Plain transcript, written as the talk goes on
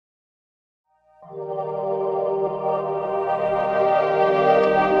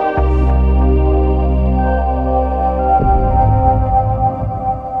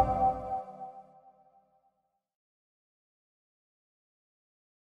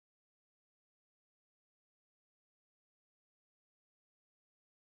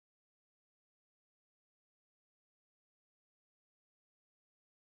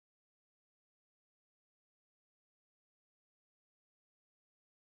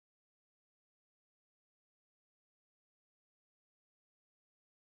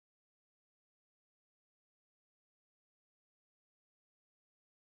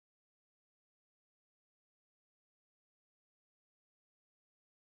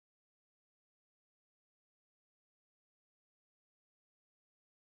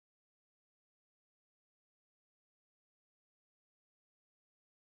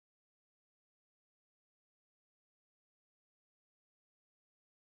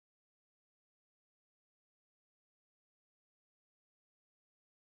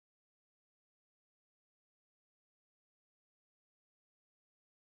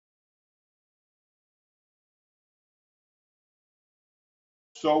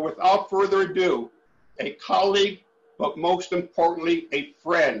So without further ado, a colleague, but most importantly, a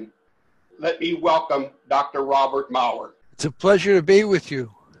friend, let me welcome Dr. Robert Maurer. It's a pleasure to be with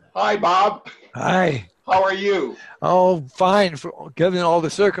you. Hi, Bob. Hi. How are you? Oh, fine, given all the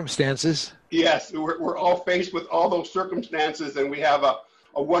circumstances. Yes, we're all faced with all those circumstances, and we have a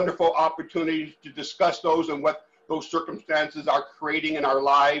wonderful opportunity to discuss those and what those circumstances are creating in our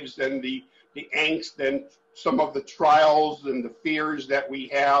lives, and the angst and some of the trials and the fears that we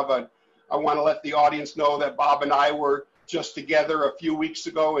have. And I want to let the audience know that Bob and I were just together a few weeks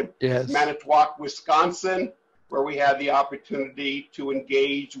ago in Manitowoc, Wisconsin, where we had the opportunity to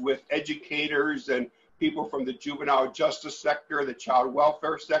engage with educators and people from the juvenile justice sector, the child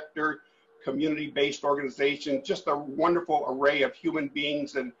welfare sector, community-based organizations, just a wonderful array of human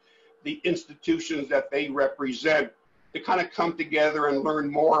beings and the institutions that they represent, to kind of come together and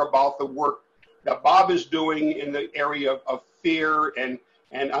learn more about the work that Bob is doing in the area of fear and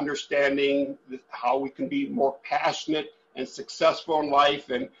understanding how we can be more passionate and successful in life.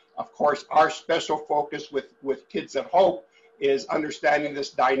 And of course, our special focus with Kids at Hope is understanding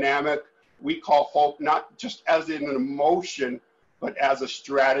this dynamic we call hope, not just as an emotion, but as a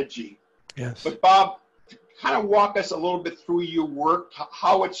strategy. Yes. But Bob, kind of walk us a little bit through your work,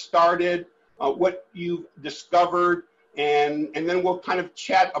 how it started, what you discovered, and then we'll kind of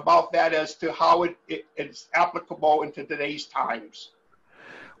chat about that as to how it's applicable into today's times.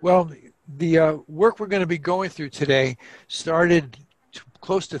 Well, the work we're going to be going through today started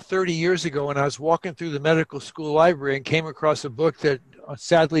close to 30 years ago when I was walking through the medical school library and came across a book that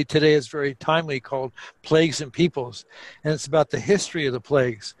sadly today is very timely, called Plagues and Peoples. And it's about the history of the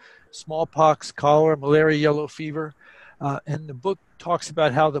plagues: smallpox, cholera, malaria, yellow fever. And the book talks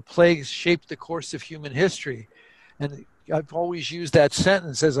about how the plagues shaped the course of human history. And I've always used that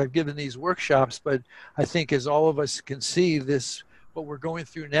sentence as I've given these workshops, but I think as all of us can see, what we're going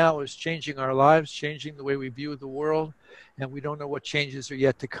through now is changing our lives, changing the way we view the world, and we don't know what changes are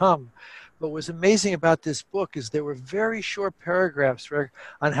yet to come. But what's amazing about this book is there were very short paragraphs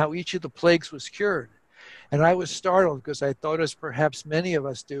on how each of the plagues was cured. And I was startled because I thought, as perhaps many of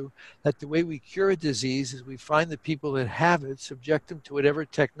us do, that the way we cure a disease is we find the people that have it, subject them to whatever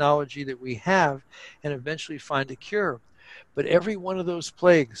technology that we have, and eventually find a cure. But every one of those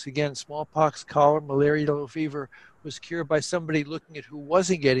plagues, again, smallpox, cholera, malaria, yellow fever, was cured by somebody looking at who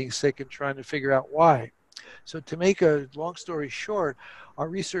wasn't getting sick and trying to figure out why. So to make a long story short, our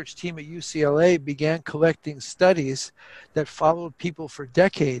research team at UCLA began collecting studies that followed people for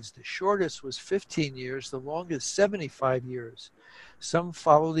decades. The shortest was 15 years, the longest 75 years. Some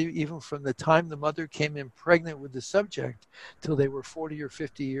followed even from the time the mother came in pregnant with the subject till they were 40 or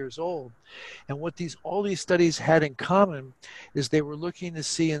 50 years old. And what all these studies had in common is they were looking to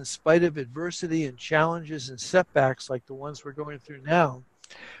see, in spite of adversity and challenges and setbacks like the ones we're going through now,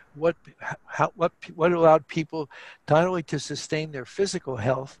 what allowed people not only to sustain their physical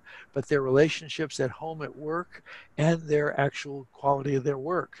health, but their relationships at home, at work, and their actual quality of their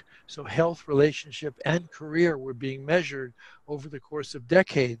work. So health, relationship, and career were being measured over the course of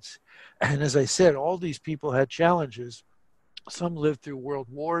decades. And as I said, all these people had challenges. Some lived through world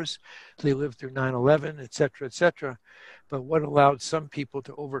wars, they lived through 9/11, et cetera, et cetera. But what allowed some people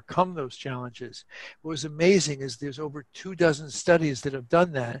to overcome those challenges? What was amazing is there's over 24 studies that have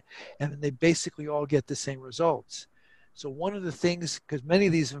done that, and they basically all get the same results. So one of the things, because many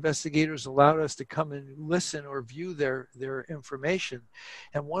of these investigators allowed us to come and listen or view their information,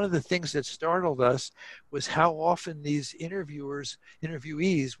 and one of the things that startled us was how often these interviewees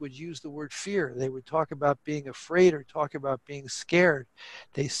would use the word fear. They would talk about being afraid or talk about being scared.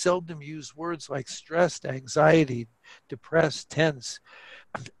 They seldom use words like stressed, anxiety, depressed, tense.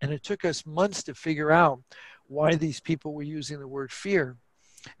 And it took us months to figure out why these people were using the word fear.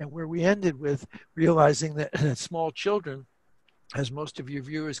 And where we ended with realizing that small children, as most of your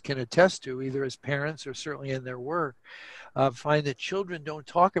viewers can attest to, either as parents or certainly in their work, find that children don't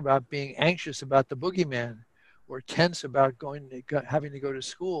talk about being anxious about the boogeyman or tense about having to go to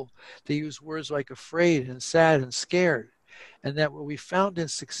school. They use words like afraid and sad and scared. And that what we found in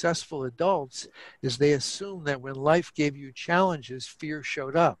successful adults is they assume that when life gave you challenges, fear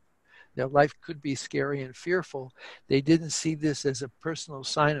showed up. Their life could be scary and fearful. They didn't see this as a personal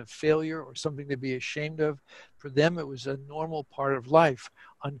sign of failure or something to be ashamed of. For them, it was a normal part of life,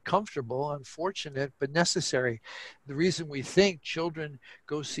 uncomfortable, unfortunate, but necessary. The reason we think children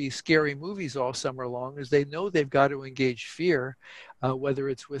go see scary movies all summer long is they know they've got to engage fear, whether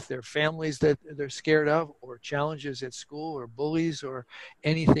it's with their families that they're scared of, or challenges at school, or bullies, or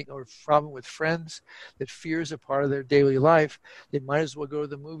anything, or problem with friends, that fear is a part of their daily life. They might as well go to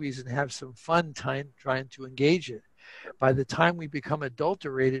the movies and have some fun time trying to engage it. By the time we become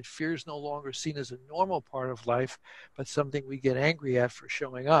adulterated, fear is no longer seen as a normal part of life, but something we get angry at for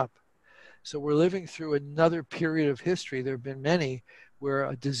showing up. So we're living through another period of history. There have been many where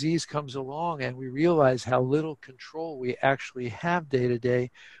a disease comes along and we realize how little control we actually have day to day.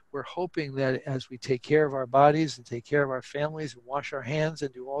 We're hoping that as we take care of our bodies and take care of our families and wash our hands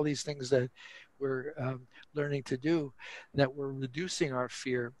and do all these things that we're learning to do, that we're reducing our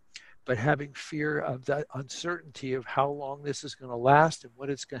fear. But having fear of that uncertainty of how long this is going to last and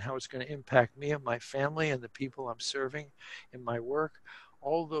how it's going to impact me and my family and the people I'm serving in my work,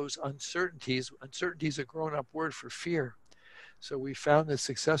 all those uncertainties is a grown-up word for fear. So we found that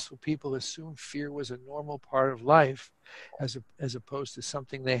successful people assumed fear was a normal part of life as opposed to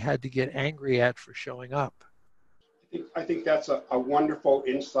something they had to get angry at for showing up. I think that's a wonderful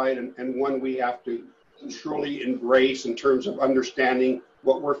insight and one we have to truly embrace in terms of understanding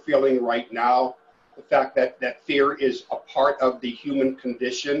what we're feeling right now, the fact that fear is a part of the human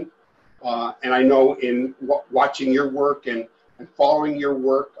condition. And I know in watching your work and following your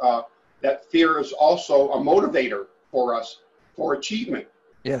work, that fear is also a motivator for us for achievement.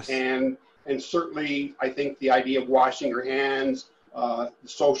 Yes. And certainly, I think the idea of washing your hands, the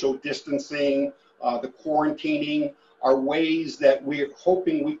social distancing, the quarantining are ways that we're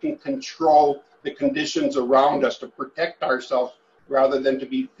hoping we can control the conditions around us to protect ourselves rather than to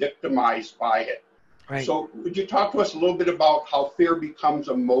be victimized by it. Right. So would you talk to us a little bit about how fear becomes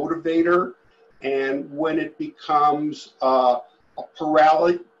a motivator and when it becomes a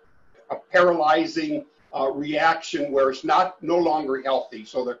paralyzing reaction where it's no longer healthy?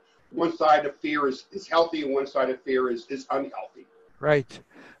 So the one side of fear is healthy and one side of fear is unhealthy. Right.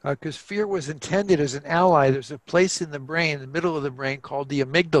 Because fear was intended as an ally. There's a place in the brain, in the middle of the brain, called the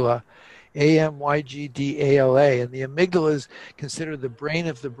amygdala, amygdala. And the amygdala is considered the brain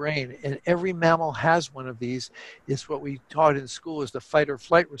of the brain. And every mammal has one of these. It's what we taught in school is the fight or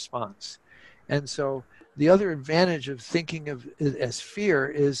flight response. And so the other advantage of thinking of it as fear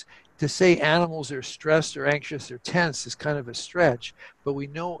is to say animals are stressed or anxious or tense is kind of a stretch. But we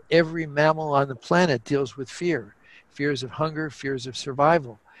know every mammal on the planet deals with fear. Fears of hunger, fears of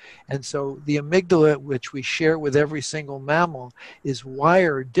survival. And so the amygdala, which we share with every single mammal, is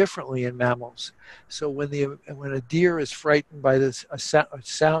wired differently in mammals. So when a deer is frightened by a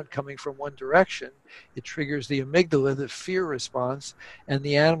sound coming from one direction, it triggers the amygdala, the fear response, and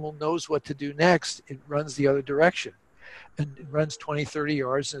the animal knows what to do next. It runs the other direction. And it runs 20, 30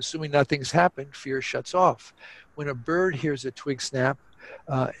 yards, and assuming nothing's happened, fear shuts off. When a bird hears a twig snap,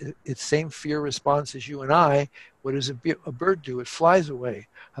 its same fear response as you and I. What does a bird do? It flies away.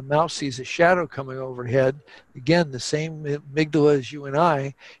 A mouse sees a shadow coming overhead. Again, the same amygdala as you and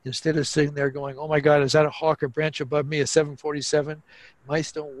I. Instead of sitting there going, oh my God, is that a hawk or branch above me, a 747?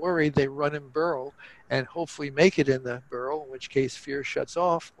 Mice don't worry. They run and burrow and hopefully make it in the burrow, in which case fear shuts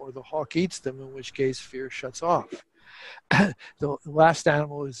off, or the hawk eats them, in which case fear shuts off. The last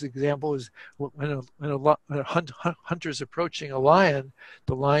animal example is when a hunter is approaching a lion,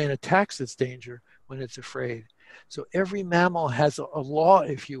 the lion attacks its danger when it's afraid. So every mammal has a law,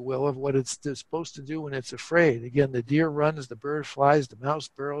 if you will, of what it's supposed to do when it's afraid. Again, the deer runs, the bird flies, the mouse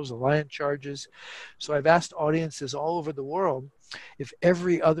burrows, the lion charges. So I've asked audiences all over the world if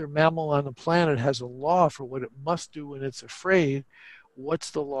every other mammal on the planet has a law for what it must do when it's afraid,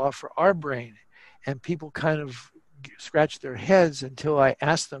 what's the law for our brain? And people kind of scratch their heads until I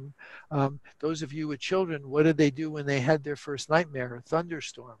ask them, those of you with children, what did they do when they had their first nightmare, a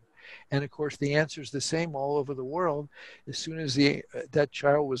thunderstorm? And of course, the answer is the same all over the world. As soon as that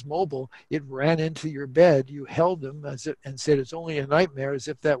child was mobile, it ran into your bed. You held them and said, it's only a nightmare, as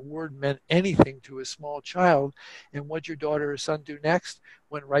if that word meant anything to a small child. And what your daughter or son do next?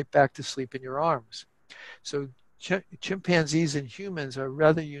 Went right back to sleep in your arms. So chimpanzees and humans are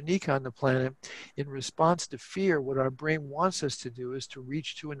rather unique on the planet. In response to fear, what our brain wants us to do is to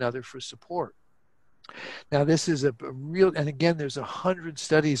reach to another for support. Now, this is a real, and again, there's 100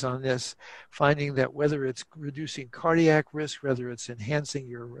 studies on this, finding that whether it's reducing cardiac risk, whether it's enhancing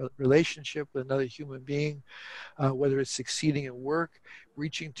your relationship with another human being, whether it's succeeding at work,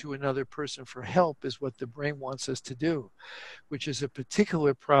 reaching to another person for help is what the brain wants us to do, which is a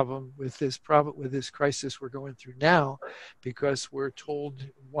particular problem with this crisis we're going through now, because we're told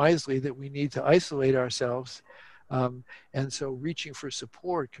wisely that we need to isolate ourselves. And so reaching for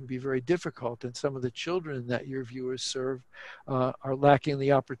support can be very difficult. And some of the children that your viewers serve are lacking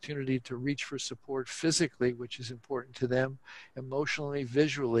the opportunity to reach for support physically, which is important to them, emotionally,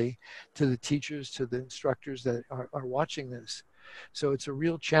 visually, to the teachers, to the instructors that are watching this. So it's a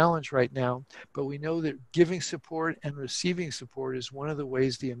real challenge right now, but we know that giving support and receiving support is one of the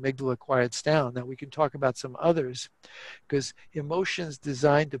ways the amygdala quiets down. Now we can talk about some others, because emotion is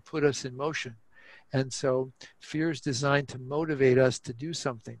designed to put us in motion. And so fear is designed to motivate us to do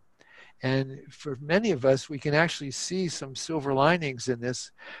something. And for many of us, we can actually see some silver linings in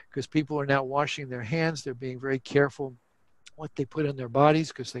this, because people are now washing their hands. They're being very careful what they put in their bodies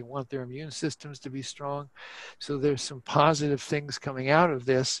because they want their immune systems to be strong. So there's some positive things coming out of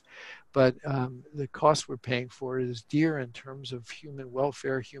this, but the cost we're paying for it is dear in terms of human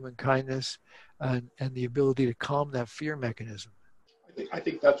welfare, human kindness, and the ability to calm that fear mechanism. I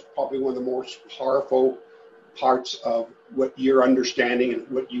think that's probably one of the most powerful parts of what you're understanding and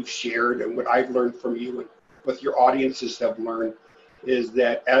what you've shared and what I've learned from you and what your audiences have learned is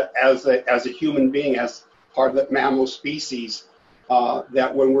that as a human being, as part of the mammal species,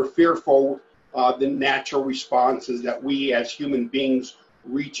 that when we're fearful, the natural response is that we as human beings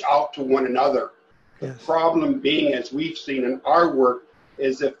reach out to one another. The Yes. problem being, as we've seen in our work,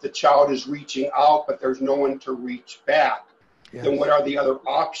 is if the child is reaching out but there's no one to reach back, Yes. then what are the other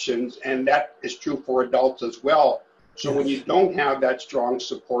options? And that is true for adults as well. So Yes. when you don't have that strong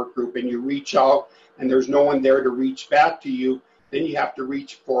support group and you reach out and there's no one there to reach back to you, then you have to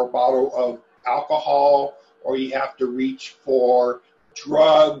reach for a bottle of alcohol, or you have to reach for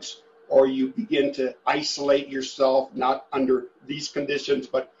drugs, or you begin to isolate yourself, not under these conditions,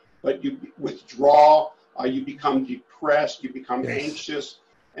 but you withdraw, you become depressed, you become Yes. anxious,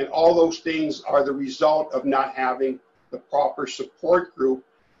 and all those things are the result of not having the proper support group,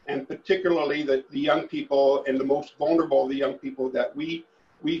 and particularly the young people and the most vulnerable, the young people that we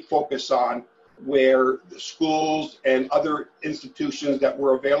focus on, where the schools and other institutions that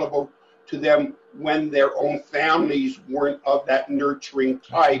were available to them when their own families weren't of that nurturing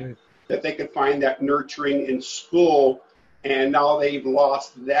type, Right. that they could find that nurturing in school, and now they've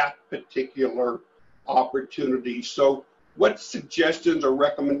lost that particular opportunity. So what suggestions or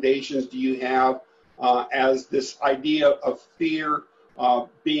recommendations do you have as this idea of fear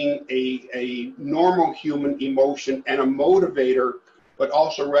being a normal human emotion and a motivator, but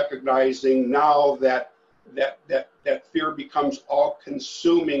also recognizing now that fear becomes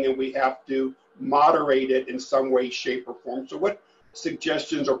all-consuming and we have to moderate it in some way, shape, or form? So what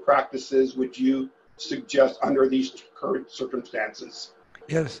suggestions or practices would you suggest under these current circumstances?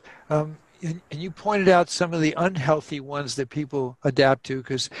 Yes. And you pointed out some of the unhealthy ones that people adapt to,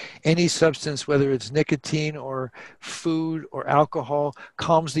 because any substance, whether it's nicotine or food or alcohol,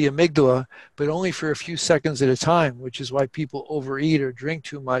 calms the amygdala, but only for a few seconds at a time, which is why people overeat or drink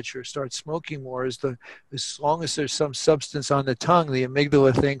too much or start smoking more. As long as there's some substance on the tongue, the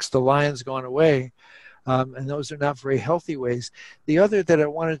amygdala thinks the lion's gone away. And those are not very healthy ways. The other that I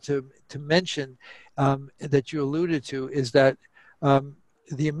wanted to mention that you alluded to is that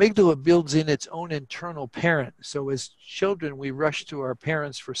the amygdala builds in its own internal parent. So as children, we rush to our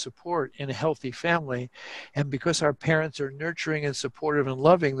parents for support in a healthy family. And because our parents are nurturing and supportive and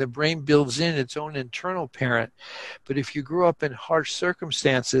loving, the brain builds in its own internal parent. But if you grew up in harsh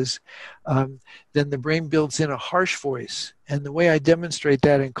circumstances, then the brain builds in a harsh voice. And the way I demonstrate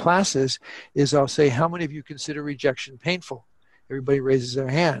that in classes is I'll say, how many of you consider rejection painful? Everybody raises their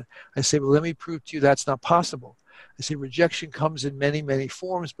hand. I say, well, let me prove to you that's not possible. I say rejection comes in many, many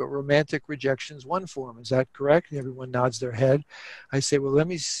forms, but romantic rejection is one form. Is that correct? And everyone nods their head. I say, well, let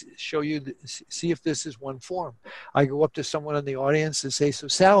me show you, see if this is one form. I go up to someone in the audience and say, so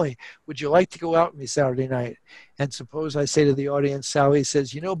Sally, would you like to go out with me Saturday night? And suppose I say to the audience, Sally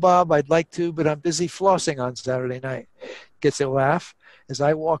says, you know, Bob, I'd like to, but I'm busy flossing on Saturday night. Gets a laugh. As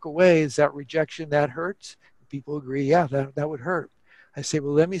I walk away, is that rejection that hurts? People agree, yeah, that would hurt. I say,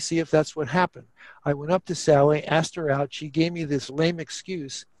 well, let me see if that's what happened. I went up to Sally, asked her out. She gave me this lame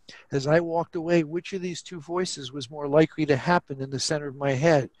excuse. As I walked away, which of these two voices was more likely to happen in the center of my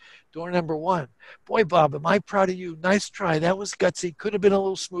head? Door number one, boy, Bob, am I proud of you. Nice try. That was gutsy. Could have been a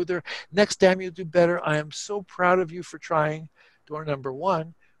little smoother. Next time you'll do better. I am so proud of you for trying. Door number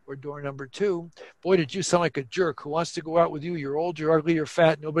one. Or door number two, boy, did you sound like a jerk. Who wants to go out with you? You're old, you're ugly, you're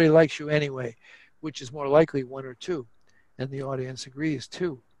fat. Nobody likes you anyway. Which is more likely, one or two? And the audience agrees,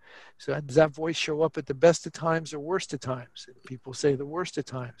 two. So does that voice show up at the best of times or worst of times? And people say the worst of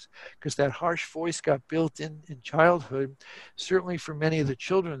times, because that harsh voice got built in childhood, certainly for many of the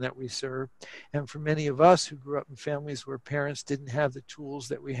children that we serve, and for many of us who grew up in families where parents didn't have the tools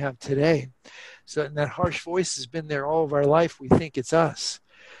that we have today. So and that harsh voice has been there all of our life. We think it's us.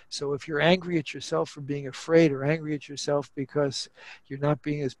 So if you're angry at yourself for being afraid, or angry at yourself because you're not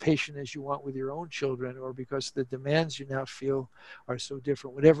being as patient as you want with your own children, or because the demands you now feel are so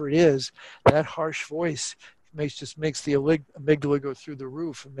different, whatever it is, that harsh voice just makes the amygdala go through the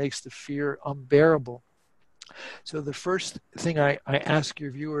roof and makes the fear unbearable. So the first thing I ask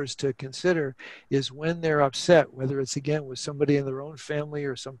your viewers to consider is when they're upset, whether it's again with somebody in their own family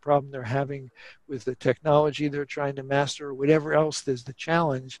or some problem they're having with the technology they're trying to master or whatever else is the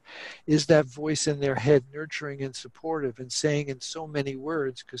challenge, is that voice in their head nurturing and supportive and saying in so many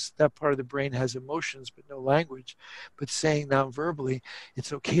words, because that part of the brain has emotions but no language, but saying non-verbally,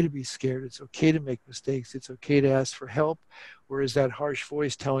 it's okay to be scared, it's okay to make mistakes, it's okay to ask for help, or is that harsh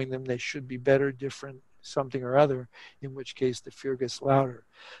voice telling them they should be better, different, something or other, in which case the fear gets louder.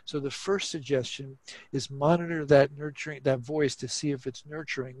 So the first suggestion is monitor that nurturing, that voice, to see if it's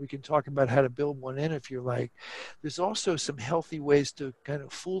nurturing. We can talk about how to build one in if you like. There's also some healthy ways to kind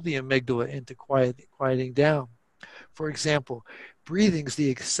of fool the amygdala into quieting down. For example, breathing is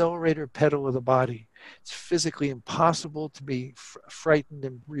the accelerator pedal of the body. It's physically impossible to be frightened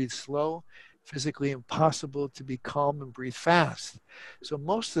and breathe slow, physically impossible to be calm and breathe fast. So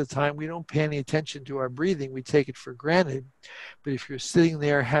most of the time we don't pay any attention to our breathing, we take it for granted. But if you're sitting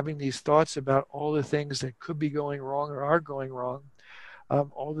there having these thoughts about all the things that could be going wrong or are going wrong,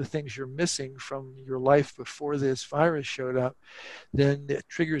 all the things you're missing from your life before this virus showed up, then it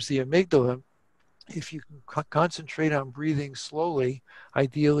triggers the amygdala. If you can concentrate on breathing slowly,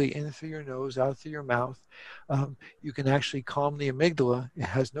 ideally in through your nose, out through your mouth, you can actually calm the amygdala. It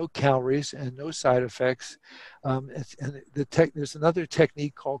has no calories and no side effects. There's another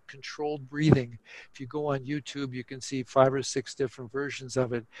technique called controlled breathing. If you go on YouTube, you can see 5 or 6 different versions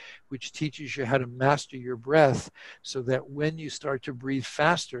of it, which teaches you how to master your breath so that when you start to breathe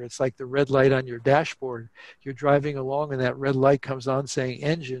faster, it's like the red light on your dashboard. You're driving along and that red light comes on saying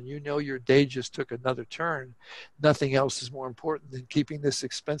engine, you know your day just took another turn. Nothing else is more important than keeping this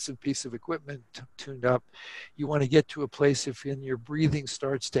expensive piece of equipment tuned up. You want to get to a place if in your breathing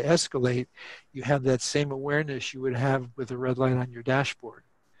starts to escalate, you have that same awareness you would have with a red light on your dashboard.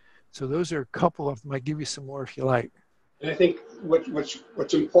 So those are a couple of them. I give you some more if you like. And I think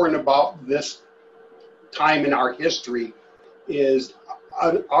what's important about this time in our history is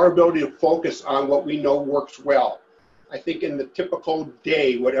our ability to focus on what we know works well. I think in the typical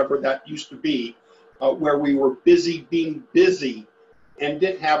day, whatever that used to be, where we were busy being busy and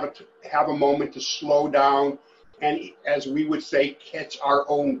didn't have a moment to slow down and, as we would say, catch our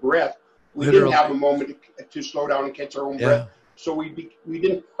own breath. We Literally. didn't have a moment to slow down and catch our own breath. So we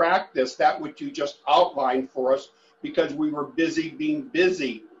didn't practice that which you just outlined for us because we were busy being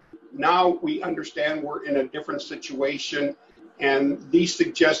busy. Now we understand we're in a different situation, and these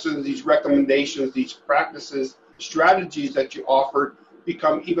suggestions, these recommendations, these practices, strategies that you offered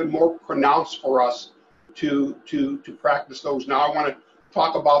become even more pronounced for us to practice those. Now I want to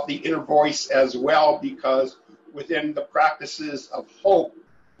talk about the inner voice as well, because within the practices of hope,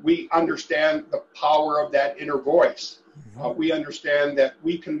 we understand the power of that inner voice. We understand that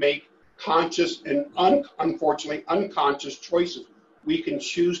we can make conscious and unfortunately unconscious choices. We can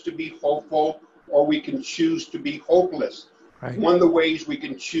choose to be hopeful or we can choose to be hopeless. Right. One of the ways we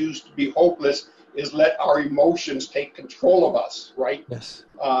can choose to be hopeless is let our emotions take control of us, right? Yes.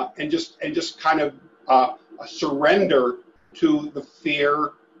 And just kind of surrender to the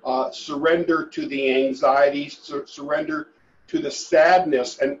fear, surrender to the anxiety, surrender to the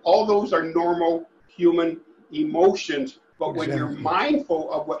sadness, and all those are normal human emotions. But when you're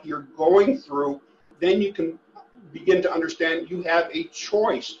mindful of what you're going through, then you can begin to understand you have a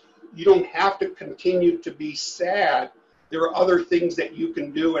choice. You don't have to continue to be sad. There are other things that you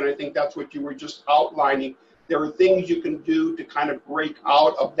can do, and I think that's what you were just outlining. There are things you can do to kind of break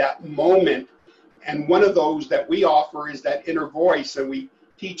out of that moment. And one of those that we offer is that inner voice, and we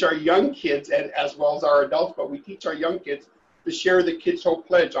teach our young kids, and as well as our adults, but we teach our young kids to share the Kids Hope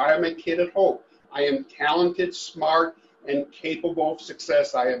Pledge. I am a kid at hope. I am talented, smart, and capable of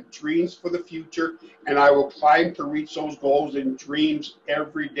success. I have dreams for the future, and I will climb to reach those goals and dreams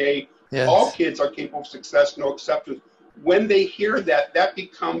every day. Yes. All kids are capable of success, no exceptions. When they hear that, that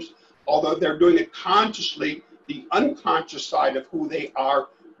becomes, although they're doing it consciously, the unconscious side of who they are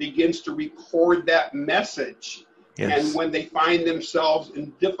begins to record that message. Yes. And when they find themselves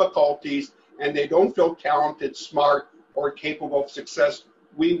in difficulties and they don't feel talented, smart, or capable of success,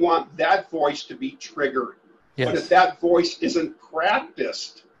 we want that voice to be triggered. Yes. But if that voice isn't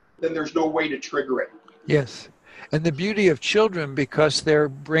practiced, then there's no way to trigger it. Yes. And the beauty of children, because their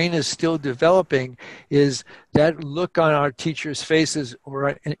brain is still developing, is that look on our teachers' faces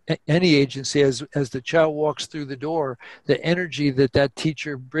or any agency as the child walks through the door, the energy that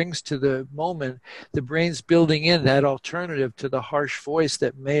teacher brings to the moment, the brain's building in that alternative to the harsh voice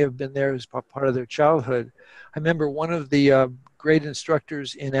that may have been there as part of their childhood. I remember one of the great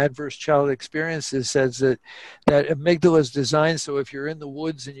instructors in adverse childhood experiences says that amygdala is designed so if you're in the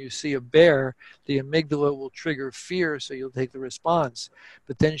woods and you see a bear, the amygdala will trigger fear, so you'll take the response.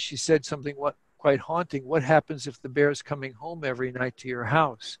 But then she said something quite haunting. What happens if the bear is coming home every night to your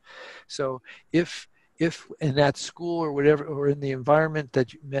house? So if in that school or whatever, or in the environment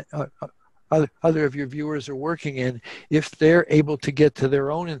that other of your viewers are working in, if they're able to get to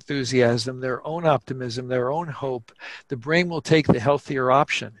their own enthusiasm, their own optimism, their own hope, the brain will take the healthier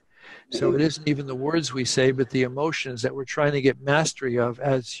option. So it isn't even the words we say, but the emotions that we're trying to get mastery of,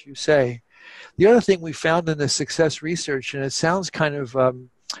 as you say. The other thing we found in the success research, and it sounds kind of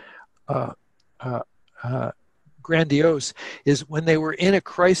grandiose, is when they were in a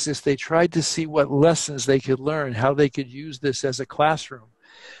crisis, they tried to see what lessons they could learn, how they could use this as a classroom.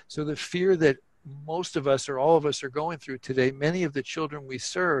 So the fear that most of us or all of us are going through today, many of the children we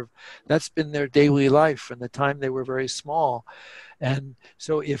serve, that's been their daily life from the time they were very small. And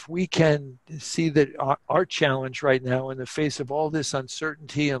so if we can see that our challenge right now in the face of all this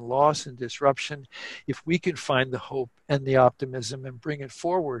uncertainty and loss and disruption, if we can find the hope and the optimism and bring it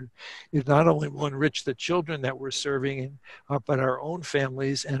forward, it not only will enrich the children that we're serving, but our own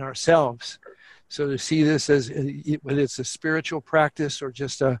families and ourselves. So to see this as, whether it's a spiritual practice or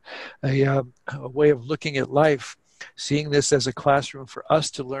just a way of looking at life, seeing this as a classroom for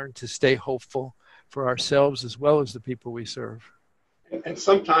us to learn to stay hopeful for ourselves as well as the people we serve. And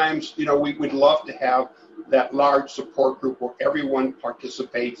sometimes, we would love to have that large support group where everyone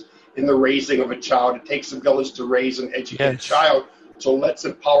participates in the raising of a child. It takes a village to raise and educate a child. So let's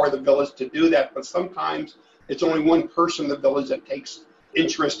empower the village to do that. But sometimes it's only one person in the village that takes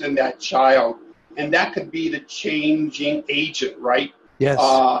interest in that child. And that could be the changing agent, right? Yes.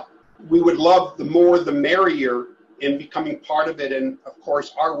 We would love the more the merrier in becoming part of it. And of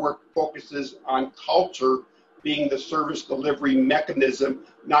course, our work focuses on culture being the service delivery mechanism,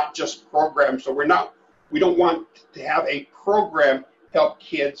 not just programs. So we don't want to have a program help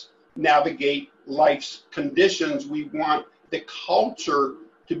kids navigate life's conditions. We want the culture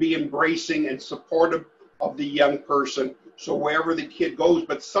to be embracing and supportive of the young person. So wherever the kid goes,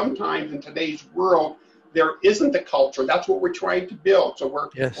 but sometimes in today's world, there isn't a culture. That's what we're trying to build. So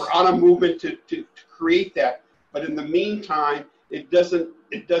we're on a movement to create that. But in the meantime, it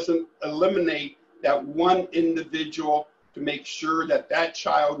doesn't eliminate that one individual to make sure that that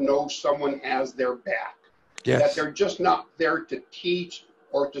child knows someone has their back. Yes. That they're just not there to teach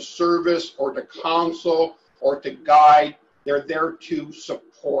or to service or to counsel or to guide. They're there to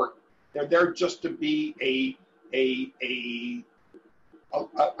support. They're there just to be a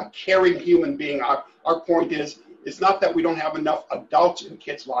caring human being. Our point is, it's not that we don't have enough adults in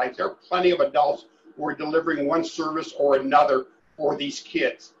kids' lives. There are plenty of adults who are delivering one service or another for these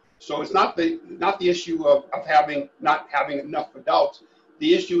kids. So it's not the issue of not having enough adults.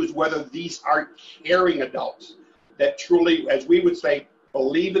 The issue is whether these are caring adults that truly, as we would say,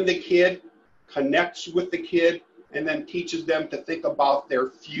 believe in the kid, connects with the kid, and then teaches them to think about their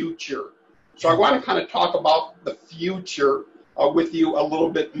future. So I want to kind of talk about the future with you a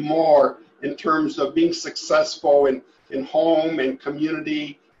little bit more in terms of being successful in home and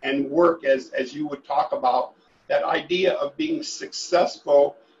community and work, as you would talk about. That idea of being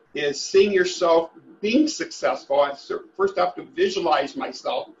successful is seeing yourself being successful. I first have to visualize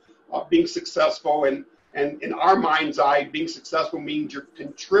myself being successful, and in our mind's eye, being successful means you're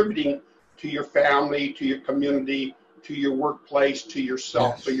contributing to your family, to your community, to your workplace, to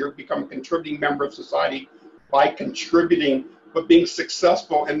yourself. Yes. So you're becoming a contributing member of society by contributing, but being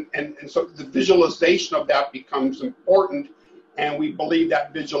successful. And so the visualization of that becomes important. And we believe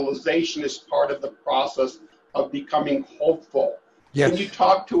that visualization is part of the process of becoming hopeful. Yes. Can you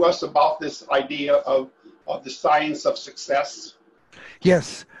talk to us about this idea of the science of success?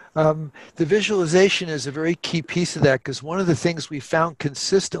 Yes. The visualization is a very key piece of that, because one of the things we found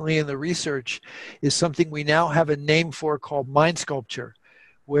consistently in the research is something we now have a name for called mind sculpture,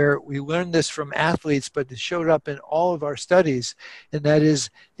 where we learned this from athletes, but it showed up in all of our studies. And that is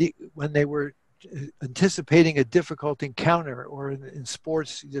when they were anticipating a difficult encounter, or in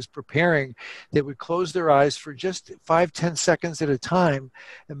sports, just preparing, they would close their eyes for just 5-10 seconds at a time,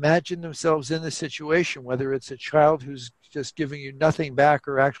 imagine themselves in the situation, whether it's a child who's just giving you nothing back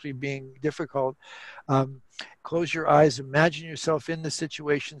or actually being difficult. Close your eyes, imagine yourself in the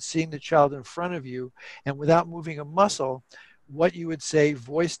situation, seeing the child in front of you, and without moving a muscle, what you would say,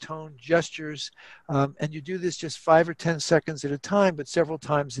 voice tone, gestures, and you do this just 5 or 10 seconds at a time, but several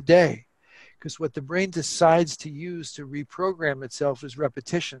times a day. Because what the brain decides to use to reprogram itself is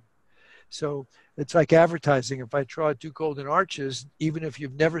repetition. So it's like advertising. If I draw two golden arches, even if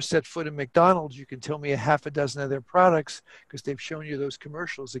you've never set foot in McDonald's, you can tell me a half a dozen of their products because they've shown you those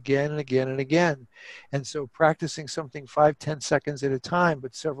commercials again and again and again. And so practicing something 5-10 seconds at a time,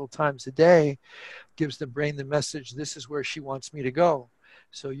 but several times a day, gives the brain the message, this is where she wants me to go.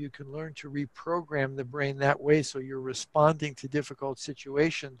 So you can learn to reprogram the brain that way, so you're responding to difficult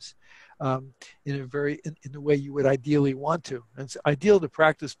situations in the way you would ideally want to. And it's ideal to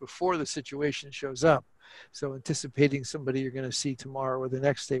practice before the situation shows up. So anticipating somebody you're going to see tomorrow or the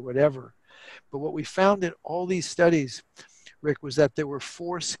next day, whatever. But what we found in all these studies, Rick, was that there were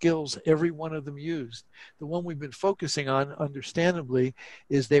 4 skills every one of them used. The one we've been focusing on, understandably,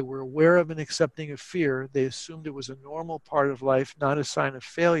 is they were aware of and accepting of fear. They assumed it was a normal part of life, not a sign of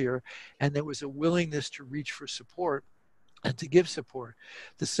failure, and there was a willingness to reach for support and to give support.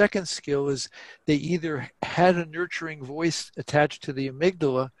 The second skill is they either had a nurturing voice attached to the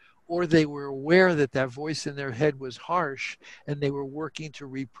amygdala, or they were aware that that voice in their head was harsh and they were working to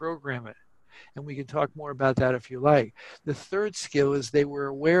reprogram it. And we can talk more about that if you like. The third skill is they were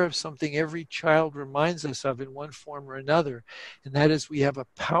aware of something every child reminds us of in one form or another, and that is we have a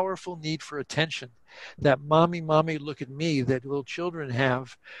powerful need for attention. That mommy, look at me that little children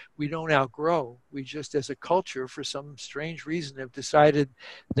have, we don't outgrow. We just, as a culture, for some strange reason, have decided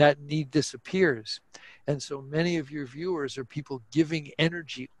that need disappears. And so many of your viewers are people giving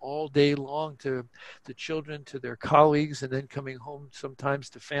energy all day long to the children, to their colleagues, and then coming home sometimes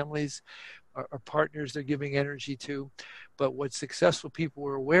to families or partners they're giving energy to. But what successful people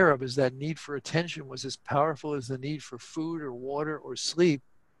were aware of is that need for attention was as powerful as the need for food or water or sleep.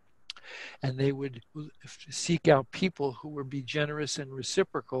 And they would seek out people who would be generous and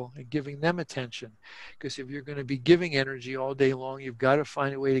reciprocal in giving them attention. Because if you're going to be giving energy all day long, you've got to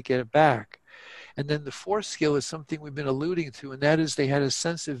find a way to get it back. And then the fourth skill is something we've been alluding to, and that is they had a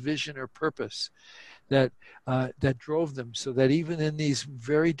sense of vision or purpose that drove them, so that even in these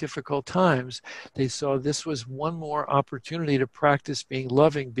very difficult times, they saw this was one more opportunity to practice being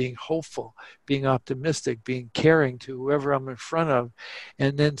loving, being hopeful, being optimistic, being caring to whoever I'm in front of.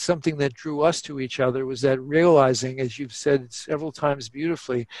 And then something that drew us to each other was that realizing, as you've said several times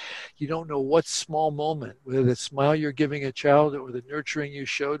beautifully, you don't know what small moment, whether the smile you're giving a child or the nurturing you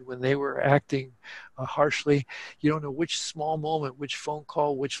showed when they were acting harshly, you don't know which small moment, which phone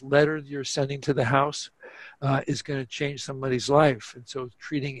call, which letter you're sending to the house is going to change somebody's life. And so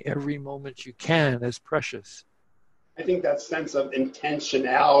treating every moment you can as precious. I think that sense of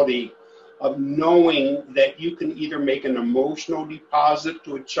intentionality, of knowing that you can either make an emotional deposit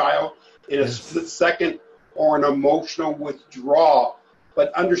to a child in a split second or an emotional withdrawal,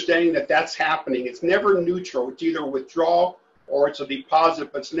 but understanding that that's happening. It's never neutral. It's either withdrawal or it's a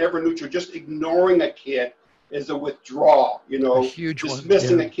deposit, but it's never neutral. Just ignoring a kid is a withdrawal, you know. A huge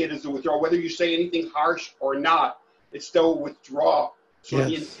dismissing one, a kid is a withdrawal. Whether you say anything harsh or not, it's still a withdrawal. So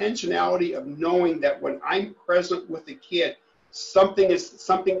the intentionality of knowing that when I'm present with a kid, something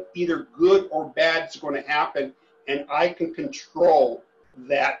either good or bad is going to happen, and I can control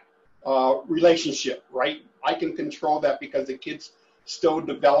that relationship, right? I can control that because the kid's still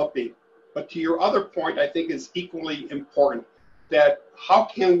developing. But to your other point, I think is equally important, that how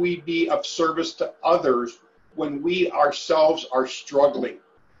can we be of service to others when we ourselves are struggling?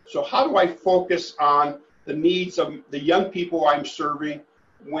 So how do I focus on the needs of the young people I'm serving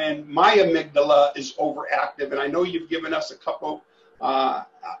when my amygdala is overactive? And I know you've given us a couple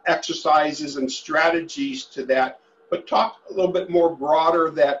exercises and strategies to that, but talk a little bit more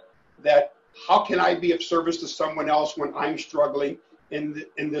broader that how can I be of service to someone else when I'm struggling in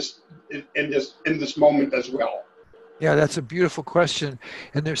this moment as well? Yeah, that's a beautiful question.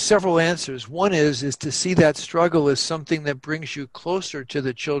 And there's several answers. One is to see that struggle as something that brings you closer to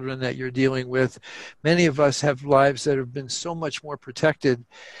the children that you're dealing with. Many of us have lives that have been so much more protected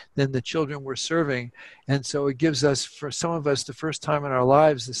than the children we're serving. And so it gives us, for some of us, the first time in our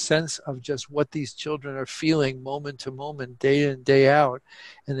lives, the sense of just what these children are feeling moment to moment, day in, day out,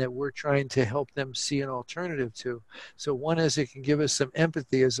 and that we're trying to help them see an alternative to. So one is it can give us some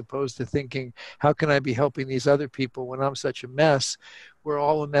empathy as opposed to thinking, how can I be helping these other people when I'm such a mess? We're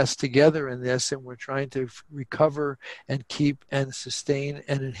all a mess together in this, and we're trying to recover and keep and sustain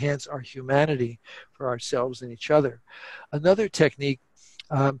and enhance our humanity for ourselves and each other. Another technique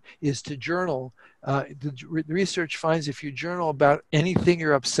is to journal. The research finds if you journal about anything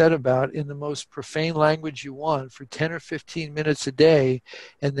you're upset about in the most profane language you want for 10 or 15 minutes a day,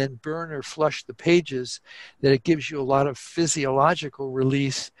 and then burn or flush the pages, that it gives you a lot of physiological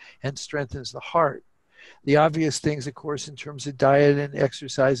release and strengthens the heart. The obvious things, of course, in terms of diet and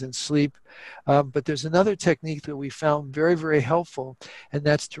exercise and sleep. But there's another technique that we found very, very helpful, and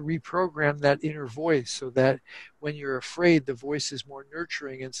that's to reprogram that inner voice so that when you're afraid, the voice is more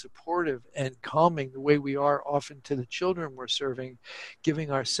nurturing and supportive and calming, the way we are often to the children we're serving,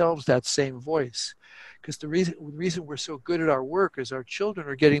 giving ourselves that same voice. Because the reason we're so good at our work is our children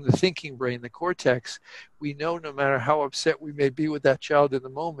are getting the thinking brain, the cortex. We know no matter how upset we may be with that child in the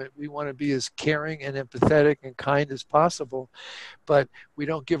moment, we want to be as caring and empathetic and kind as possible, but we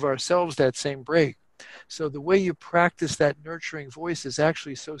don't give ourselves that same break. So the way you practice that nurturing voice is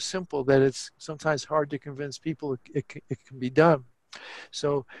actually so simple that it's sometimes hard to convince people it can be done.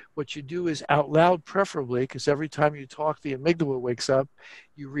 So what you do is out loud, preferably, because every time you talk, the amygdala wakes up,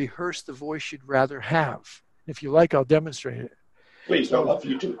 you rehearse the voice you'd rather have. If you like, I'll demonstrate it. Please, so, I'd love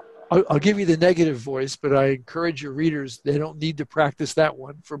you to. I'll give you the negative voice, but I encourage your readers, they don't need to practice that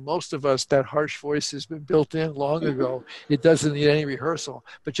one. For most of us, that harsh voice has been built in long ago. It doesn't need any rehearsal,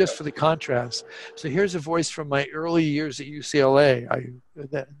 but just for the contrast. So here's a voice from my early years at UCLA.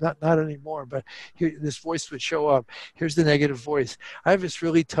 Not anymore, but here, this voice would show up. Here's the negative voice. I have this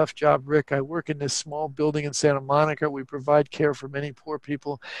really tough job, Rick. I work in this small building in Santa Monica. We provide care for many poor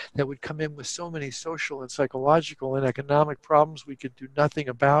people that would come in with so many social and psychological and economic problems we could do nothing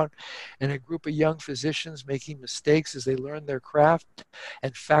about, and a group of young physicians making mistakes as they learn their craft,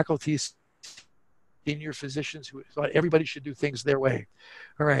 and faculties, senior physicians who thought everybody should do things their way.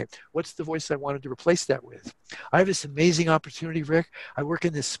 All right, what's the voice I wanted to replace that with? I have this amazing opportunity, Rick. I work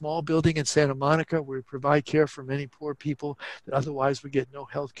in this small building in Santa Monica where we provide care for many poor people that otherwise would get no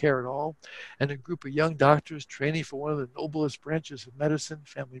health care at all, and a group of young doctors training for one of the noblest branches of medicine,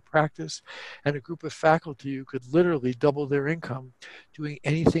 family practice, and a group of faculty who could literally double their income doing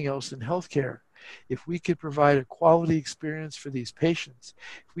anything else in healthcare. If we could provide a quality experience for these patients,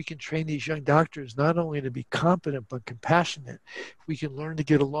 if we can train these young doctors not only to be competent but compassionate, if we can learn to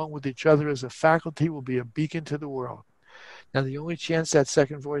get along with each other as a faculty, we'll be a beacon to the world. Now, the only chance that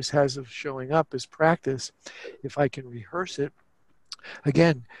second voice has of showing up is practice. If I can rehearse it,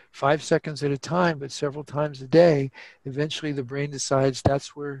 again, 5 seconds at a time, but several times a day, eventually the brain decides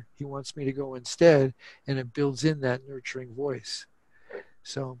that's where he wants me to go instead, and it builds in that nurturing voice.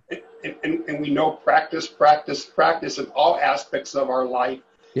 So, and we know practice in all aspects of our life,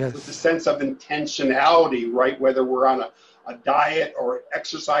 yes, with the sense of intentionality, right? Whether we're on a diet or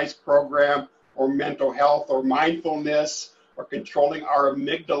exercise program or mental health or mindfulness or controlling our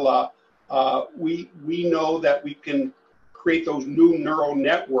amygdala, we know that we can create those new neural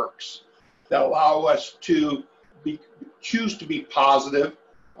networks that allow us to choose to be positive,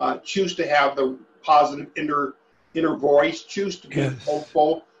 choose to have the positive inner voice, choose to be yes,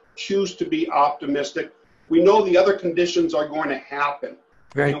 hopeful, choose to be optimistic. We know the other conditions are going to happen.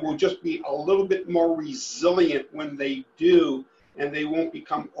 right. And we'll just be a little bit more resilient when they do, and they won't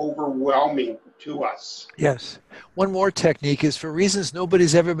become overwhelming to us. Yes. One more technique is, for reasons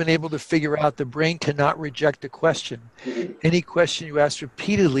nobody's ever been able to figure out, the brain cannot reject a question. Mm-hmm. Any question you ask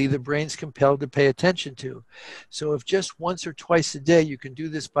repeatedly, the brain's compelled to pay attention to. So if just once or twice a day, you can do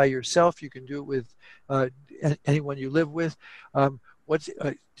this by yourself, you can do it with anyone you live with,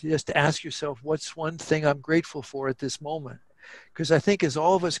 just to ask yourself, what's one thing I'm grateful for at this moment? Because I think as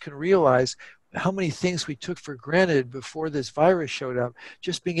all of us can realize, how many things we took for granted before this virus showed up.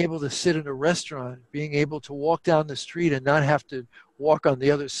 Just being able to sit in a restaurant, being able to walk down the street and not have to walk on the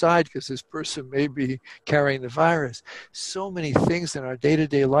other side because this person may be carrying the virus. So many things in our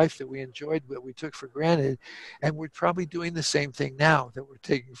day-to-day life that we enjoyed, that we took for granted, and we're probably doing the same thing now that we're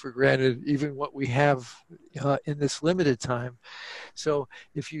taking for granted, even what we have in this limited time. So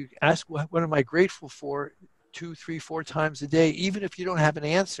if you ask, what am I grateful for, 2, 3, 4 times a day, even if you don't have an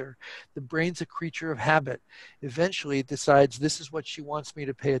answer, the brain's a creature of habit. Eventually it decides this is what she wants me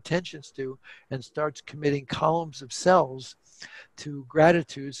to pay attention to, and starts committing columns of cells to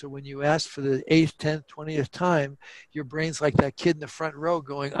gratitude. So when you ask for the 8th, 10th, 20th time, your brain's like that kid in the front row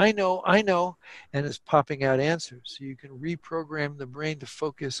going, I know, and is popping out answers. So you can reprogram the brain to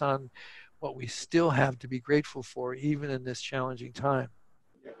focus on what we still have to be grateful for, even in this challenging time.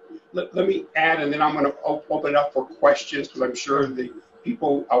 Let me add, and then I'm going to open it up for questions, because I'm sure the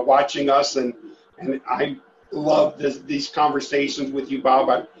people are watching us, and I love these conversations with you,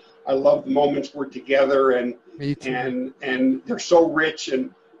 Bob. I love the moments we're together, and they're so rich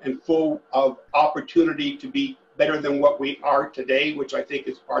and full of opportunity to be better than what we are today, which I think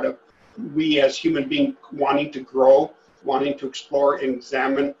is part of we as human beings wanting to grow, wanting to explore and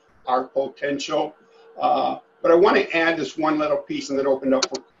examine our potential. But I want to add this one little piece and then open up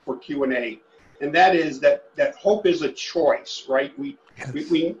for Q&A. and that is that hope is a choice, right? Yes.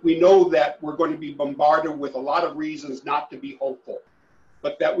 We know that we're going to be bombarded with a lot of reasons not to be hopeful,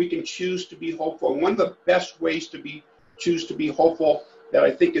 but that we can choose to be hopeful. And one of the best ways to choose to be hopeful that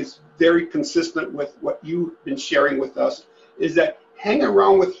I think is very consistent with what you've been sharing with us is that hang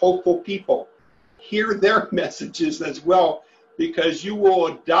around with hopeful people. Hear their messages as well, because you will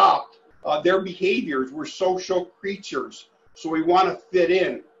adopt their behaviors. We're social creatures, so we want to fit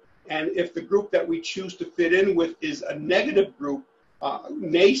in. And if the group that we choose to fit in with is a negative group,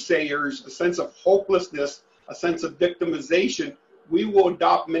 naysayers, a sense of hopelessness, a sense of victimization, we will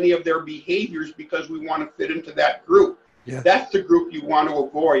adopt many of their behaviors because we want to fit into that group. Yeah. That's the group you want to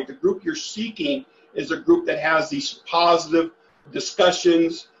avoid. The group you're seeking is a group that has these positive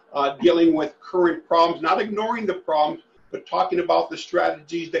discussions, dealing with current problems, not ignoring the problems, but talking about the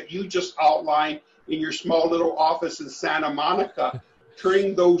strategies that you just outlined in your small little office in Santa Monica,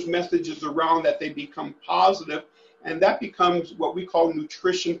 turning those messages around that they become positive, and that becomes what we call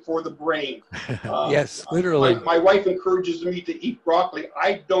nutrition for the brain. Yes, literally. My wife encourages me to eat broccoli.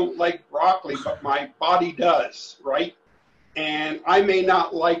 I don't like broccoli, but my body does, right? And I may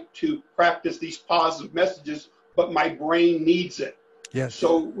not like to practice these positive messages, but my brain needs it. Yes.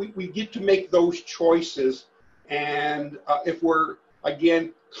 So we get to make those choices. And if we're,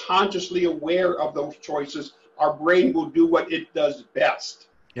 again, consciously aware of those choices, our brain will do what it does best.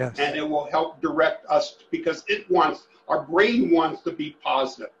 Yes. And it will help direct us, because our brain wants to be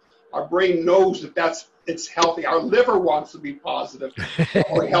positive. Our brain knows that it's healthy. Our liver wants to be positive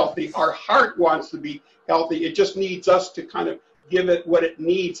or healthy. Our heart wants to be healthy. It just needs us to kind of give it what it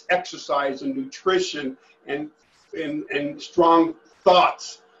needs: exercise and nutrition and strong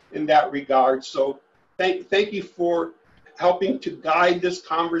thoughts in that regard. So thank you for helping to guide this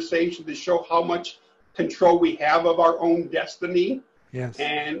conversation, to show how much control we have of our own destiny. Yes.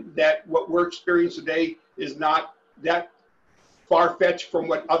 And that what we're experiencing today is not that far-fetched from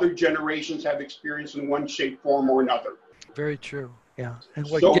what other generations have experienced in one shape, form, or another. Very true. Yeah. And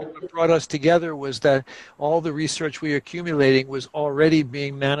what brought us together was that all the research we were accumulating was already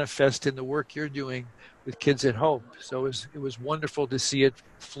being manifest in the work you're doing with Kids at Hope. So it was wonderful to see it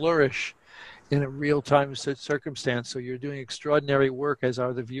flourish in a real-time circumstance. So you're doing extraordinary work, as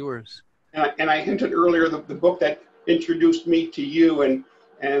are the viewers. And I hinted earlier, the book that introduced me to you and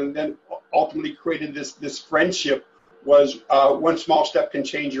then ultimately created this friendship was One Small Step Can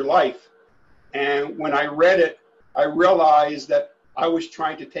Change Your Life. And when I read it, I realized that I was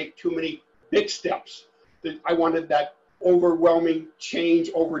trying to take too many big steps. That I wanted that overwhelming change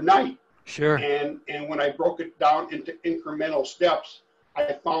overnight. Sure. And when I broke it down into incremental steps,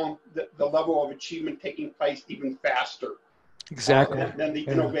 I found the level of achievement taking place even faster. Exactly. Than the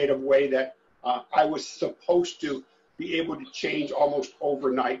innovative way that I was supposed to be able to change almost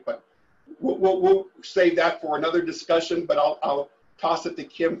overnight. But we'll save that for another discussion. But I'll toss it to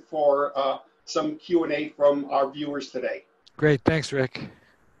Kim for some Q&A from our viewers today. Great. Thanks, Rick.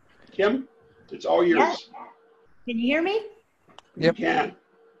 Kim, it's all yours. Yes. Can you hear me? Yep. You can.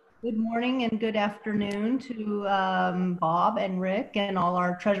 Good morning and good afternoon to Bob and Rick and all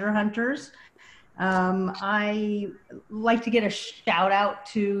our treasure hunters. I like to get a shout out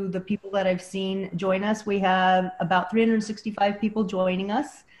to the people that I've seen join us. We have about 365 people joining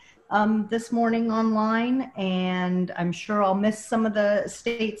us this morning online, and I'm sure I'll miss some of the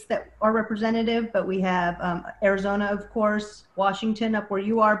states that are representative, but we have Arizona, of course, Washington, up where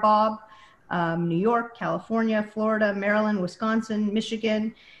you are, Bob, New York, California, Florida, Maryland, Wisconsin,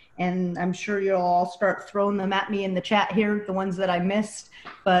 Michigan, and I'm sure you'll all start throwing them at me in the chat here, the ones that I missed.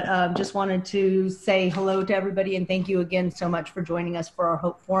 But just wanted to say hello to everybody and thank you again so much for joining us for our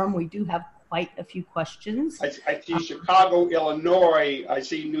Hope Forum. We do have quite a few questions. I see Chicago, Illinois. I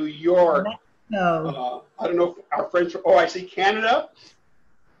see New York. Mexico. I don't know if our friends. I see Canada.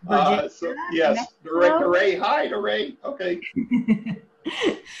 Virginia, Yes, Doray. Hi, Doray. Okay.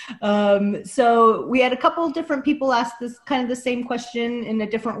 So we had a couple of different people ask this kind of the same question in a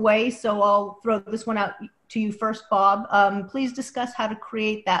different way. So I'll throw this one out to you first, Bob. Please discuss how to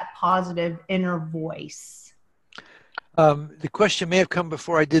create that positive inner voice. The question may have come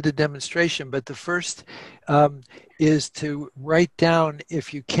before I did the demonstration, but the first is to write down,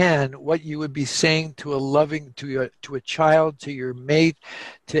 if you can, what you would be saying to a child, to your mate,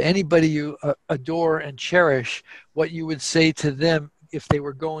 to anybody you adore and cherish, what you would say to them if they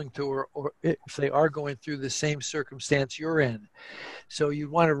were going through or if they are going through the same circumstance you're in. So you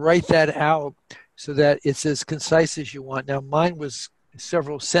want to write that out so that it's as concise as you want. Now, mine was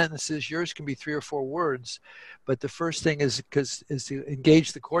several sentences. Yours can be 3 or 4 words. But the first thing is to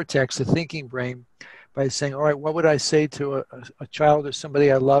engage the cortex, the thinking brain, by saying, all right, what would I say to a child or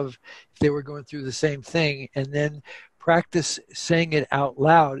somebody I love if they were going through the same thing? And then practice saying it out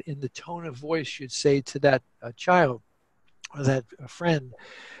loud in the tone of voice you'd say to that child or that friend.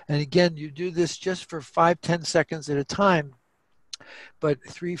 And again, you do this just for 5-10 seconds at a time, but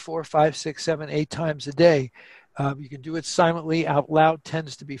 3, 4, 5, 6, 7, 8 times a day. You can do it silently. Out loud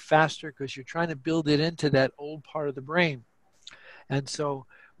tends to be faster because you're trying to build it into that old part of the brain. And so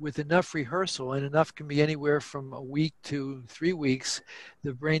with enough rehearsal, and enough can be anywhere from a week to 3 weeks,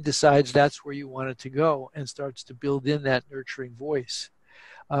 the brain decides that's where you want it to go and starts to build in that nurturing voice.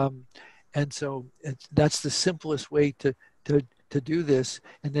 And so that's the simplest way to do this.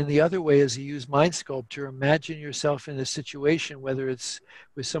 And then the other way is to use mind sculpture. Imagine yourself in a situation, whether it's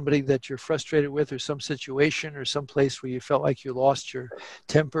with somebody that you're frustrated with, or some situation or some place where you felt like you lost your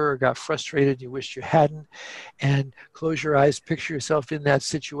temper or got frustrated, you wished you hadn't, and close your eyes, picture yourself in that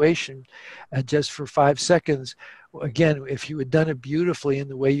situation, and just for 5 seconds, again, if you had done it beautifully in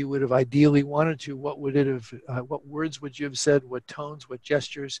the way you would have ideally wanted to, what would it have, what words would you have said, what tones, what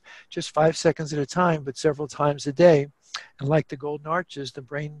gestures, just 5 seconds at a time, but several times a day. And like the golden arches, the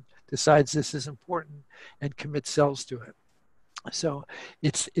brain decides this is important and commits cells to it. So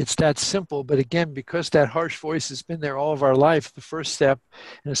it's that simple. But again, because that harsh voice has been there all of our life, the first step,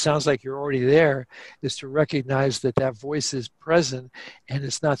 and it sounds like you're already there, is to recognize that that voice is present and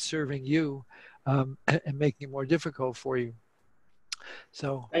it's not serving you, and making it more difficult for you.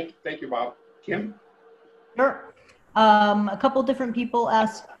 So thank you, Bob. Kim? Sure. A couple different people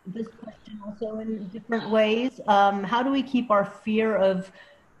asked this question also in different ways. How do we keep our fear of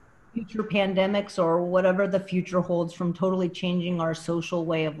future pandemics or whatever the future holds from totally changing our social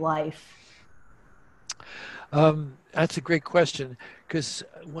way of life? That's a great question, because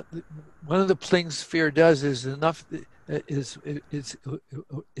one of the things fear does is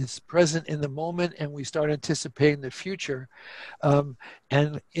is present in the moment, and we start anticipating the future.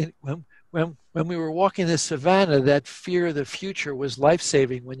 When we were walking the savannah, that fear of the future was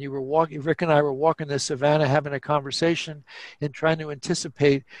life-saving. When you were walking, Rick and I were walking the savannah, having a conversation and trying to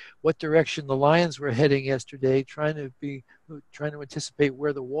anticipate what direction the lions were heading yesterday, trying to anticipate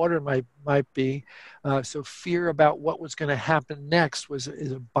where the water might be. So fear about what was going to happen next is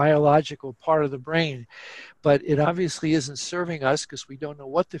a biological part of the brain, but it obviously isn't serving us because we don't know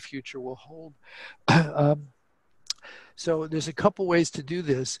what the future will hold. So there's a couple ways to do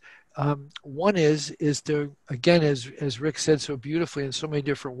this. One is to, again, as Rick said so beautifully in so many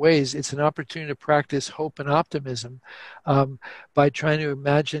different ways, it's an opportunity to practice hope and optimism by trying to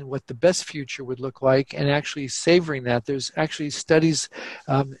imagine what the best future would look like and actually savoring that. There's actually studies,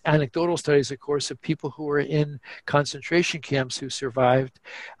 anecdotal studies, of course, of people who were in concentration camps who survived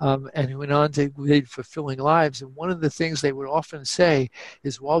and who went on to lead fulfilling lives. And one of the things they would often say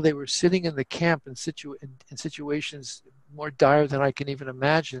is while they were sitting in the camp in situations more dire than I can even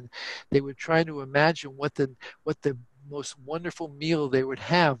imagine, they would try to imagine what the most wonderful meal they would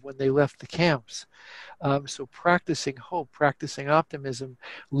have when they left the camps. So practicing hope, practicing optimism,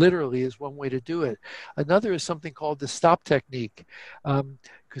 literally is one way to do it. Another is something called the stop technique.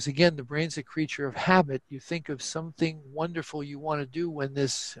 Because again, the brain's a creature of habit. You think of something wonderful you want to do when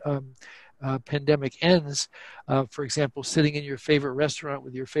this pandemic ends, for example, sitting in your favorite restaurant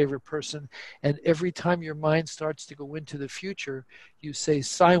with your favorite person, and every time your mind starts to go into the future, you say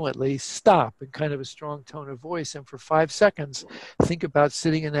silently, stop, in kind of a strong tone of voice, and for 5 seconds, think about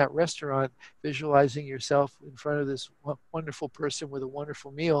sitting in that restaurant, visualizing yourself in front of this wonderful person with a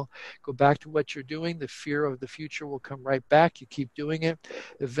wonderful meal. Go back to what you're doing. The fear of the future will come right back. You keep doing it.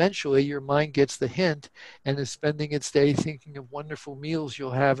 Eventually, your mind gets the hint and is spending its day thinking of wonderful meals you'll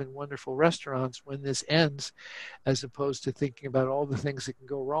have in wonderful restaurants when this ends, as opposed to thinking about all the things that can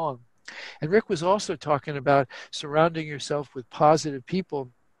go wrong. And Rick was also talking about surrounding yourself with positive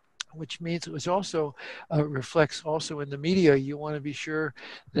people, which means it was also reflects also in the media. You want to be sure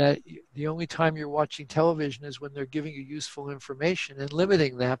that the only time you're watching television is when they're giving you useful information, and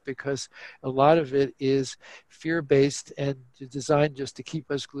limiting that, because a lot of it is fear-based and designed just to keep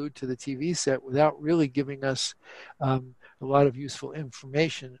us glued to the TV set without really giving us a lot of useful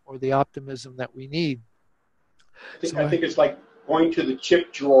information or the optimism that we need. I think it's like going to the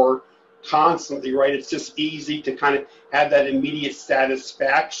chip drawer constantly, right? It's just easy to kind of have that immediate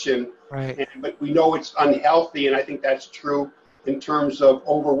satisfaction, right? But we know it's unhealthy, and I think that's true in terms of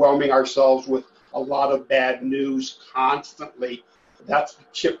overwhelming ourselves with a lot of bad news constantly. That's the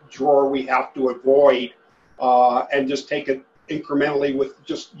chip drawer we have to avoid, and just take it incrementally with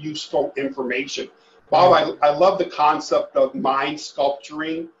just useful information. Bob, I love the concept of mind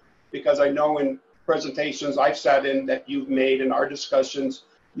sculpturing, because I know in presentations I've sat in that you've made in our discussions,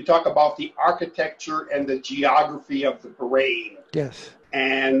 you talk about the architecture and the geography of the brain. Yes.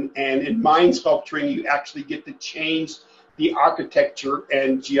 And in mind sculpturing, you actually get to change the architecture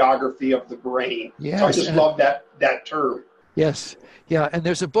and geography of the brain. Yes. So I just love that term. Yes. Yeah. And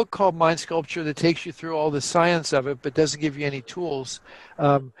there's a book called Mind Sculpture that takes you through all the science of it, but doesn't give you any tools.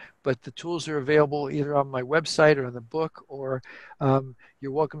 But the tools are available either on my website or in the book, or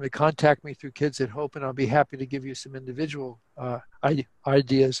you're welcome to contact me through Kids at Hope, and I'll be happy to give you some individual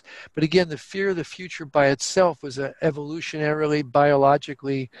ideas. But again, the fear of the future by itself was an evolutionarily,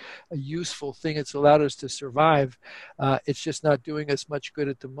 biologically a useful thing. It's allowed us to survive. It's just not doing us much good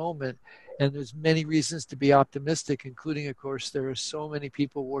at the moment. And there's many reasons to be optimistic, including, of course, there are so many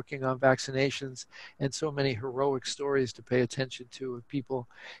people working on vaccinations and so many heroic stories to pay attention to of people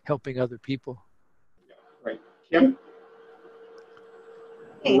helping other people. Right. Kim?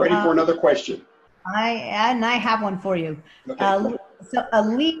 Hey, We're ready for another question. I have one for you. Okay.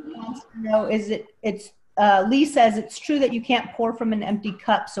 Lee wants to know, Lee says it's true that you can't pour from an empty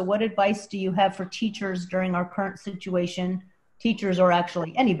cup. So what advice do you have for teachers during our current situation, teachers or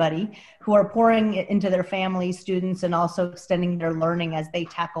actually anybody, who are pouring it into their families, students, and also extending their learning as they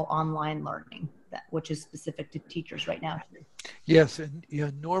tackle online learning, which is specific to teachers right now? Yes, an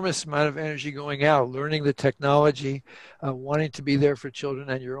enormous amount of energy going out, learning the technology, wanting to be there for children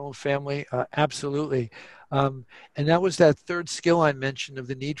and your own family, absolutely. And that was that third skill I mentioned of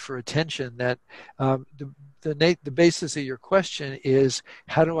the need for attention, that the basis of your question is,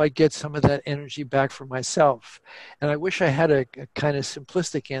 how do I get some of that energy back for myself? And I wish I had a kind of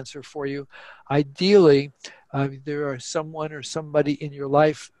simplistic answer for you. Ideally, there are someone or somebody in your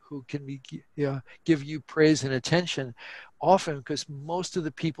life who can give you praise and attention. Often, because most of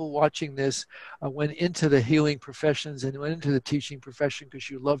the people watching this went into the healing professions and went into the teaching profession because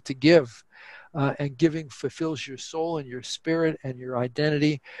you love to give. And giving fulfills your soul and your spirit and your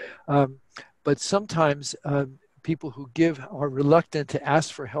identity. But sometimes people who give are reluctant to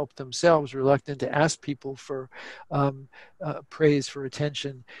ask for help themselves, reluctant to ask people for praise, for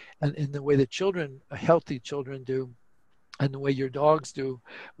attention, and in the way that children, healthy children do, and the way your dogs do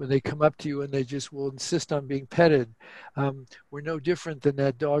when they come up to you and they just will insist on being petted. We're no different than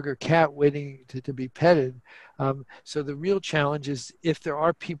that dog or cat waiting to be petted. So the real challenge is, if there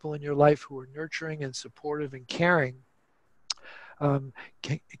are people in your life who are nurturing and supportive and caring,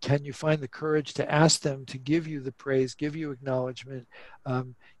 can you find the courage to ask them to give you the praise, give you acknowledgement,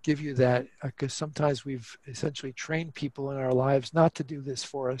 give you that? Because sometimes we've essentially trained people in our lives not to do this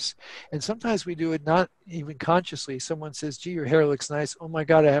for us. And sometimes we do it not even consciously. Someone says, gee, your hair looks nice. Oh my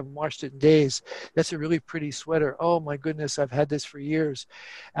God, I haven't washed it in days. That's a really pretty sweater. Oh my goodness, I've had this for years.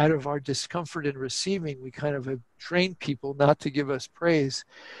 Out of our discomfort in receiving, we kind of have trained people not to give us praise.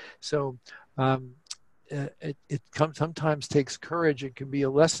 So, it sometimes takes courage. It can be a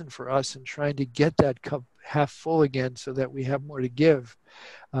lesson for us in trying to get that cup half full again so that we have more to give.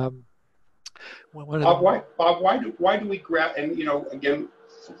 Bob, why do we and again,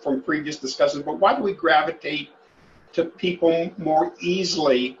 from previous discussions, but why do we gravitate to people more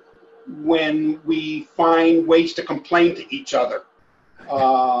easily when we find ways to complain to each other?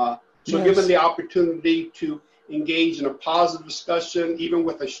 So Yes. Given the opportunity to engage in a positive discussion, even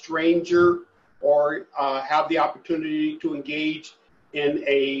with a stranger, or have the opportunity to engage in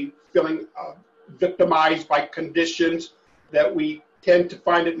a feeling victimized by conditions, that we tend to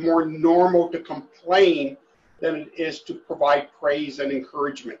find it more normal to complain than it is to provide praise and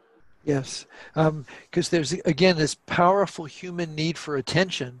encouragement. Yes, because there's, again, this powerful human need for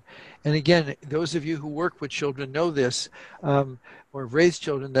attention. And again, those of you who work with children know this, or have raised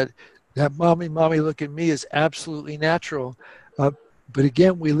children, that mommy, look at me is absolutely natural. But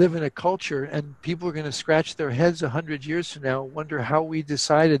again, we live in a culture, and people are going to scratch their heads 100 years from now, wonder how we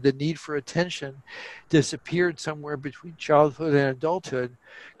decided the need for attention disappeared somewhere between childhood and adulthood,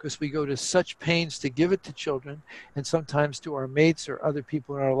 because we go to such pains to give it to children and sometimes to our mates or other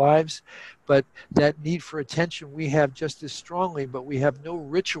people in our lives. But that need for attention we have just as strongly, but we have no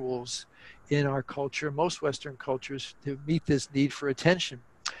rituals in our culture, most Western cultures, to meet this need for attention.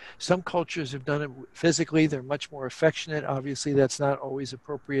 Some cultures have done it physically. They're much more affectionate. Obviously, that's not always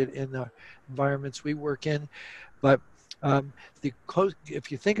appropriate in the environments we work in. But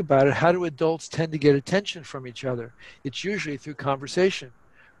if you think about it, how do adults tend to get attention from each other? It's usually through conversation.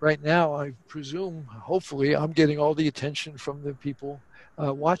 Right now, I presume, hopefully, I'm getting all the attention from the people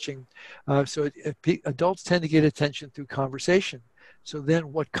watching. So adults tend to get attention through conversation. So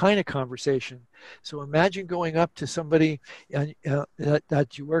then what kind of conversation? So imagine going up to somebody that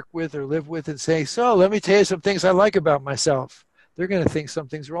you work with or live with and saying, so let me tell you some things I like about myself. They're going to think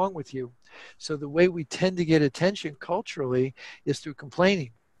something's wrong with you. So the way we tend to get attention culturally is through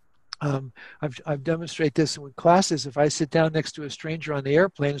complaining. I've demonstrated this with classes. If I sit down next to a stranger on the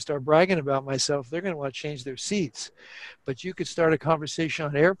airplane and start bragging about myself, they're going to want to change their seats. But you could start a conversation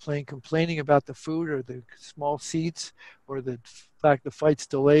on an airplane complaining about the food or the small seats or the fact the flight's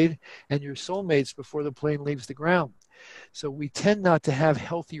delayed, and your soulmates before the plane leaves the ground. So we tend not to have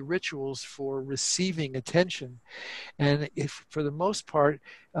healthy rituals for receiving attention. And if, for the most part,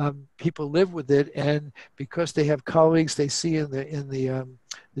 people live with it, and because they have colleagues they see in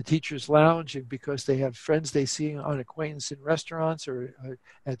the teacher's lounge, and because they have friends they see on acquaintance in restaurants or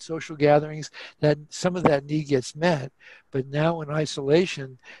at social gatherings, that some of that need gets met. But now in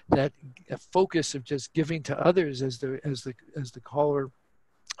isolation, that focus of just giving to others, as the caller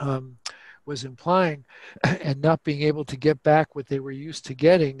was implying, and not being able to get back what they were used to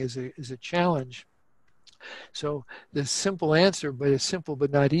getting is a challenge. So the simple answer, but it's simple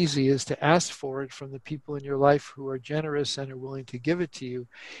but not easy, is to ask for it from the people in your life who are generous and are willing to give it to you.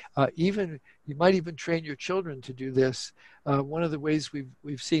 Even you might even train your children to do this. One of the ways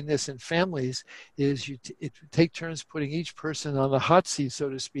we've seen this in families is you take turns putting each person on the hot seat, so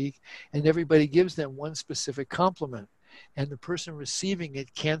to speak, and everybody gives them one specific compliment. And the person receiving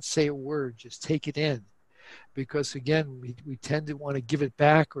it can't say a word, just take it in. Because again, we tend to want to give it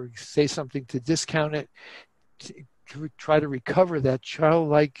back or say something to discount it, to try to recover that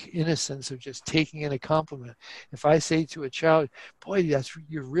childlike innocence of just taking in a compliment. If I say to a child, boy,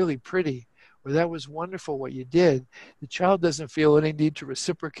 you're really pretty, or that was wonderful what you did, the child doesn't feel any need to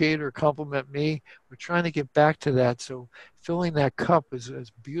reciprocate or compliment me. We're trying to get back to that. So filling that cup is a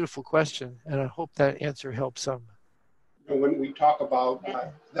beautiful question, and I hope that answer helps some. When we talk about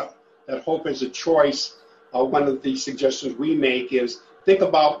that hope is a choice, one of the suggestions we make is think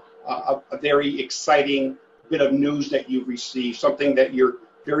about a very exciting bit of news that you've received, something that you're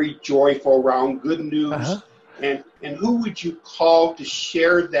very joyful around, good news, and who would you call to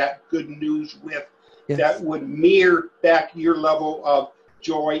share that good news with, yes, that would mirror back your level of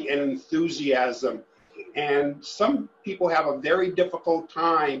joy and enthusiasm. And some people have a very difficult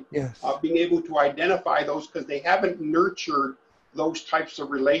time, yes, being able to identify those because they haven't nurtured those types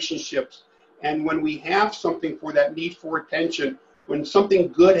of relationships. And when we have something for that need for attention, when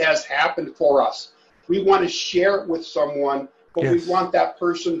something good has happened for us, we want to share it with someone, but yes, we want that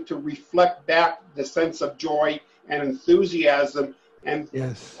person to reflect back the sense of joy and enthusiasm. And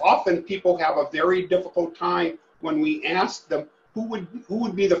yes, often people have a very difficult time when we ask them, who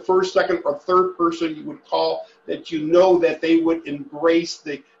would be the first, second, or third person you would call that you know that they would embrace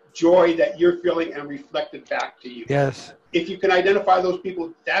the joy that you're feeling and reflect it back to you. Yes. If you can identify those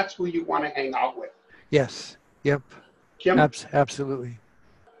people, that's who you want to hang out with. Yes. Yep. Kim? Absolutely.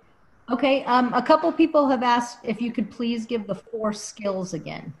 Okay. A couple people have asked if you could please give the 4 skills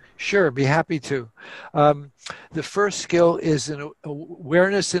again. Sure, be happy to. The first skill is an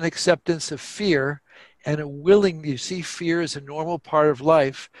awareness and acceptance of fear, and you see fear as a normal part of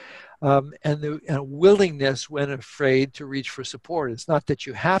life, and a willingness when afraid to reach for support. It's not that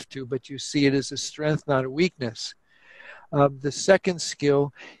you have to, but you see it as a strength, not a weakness. The second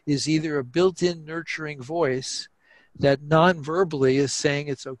skill is either a built-in nurturing voice that non-verbally is saying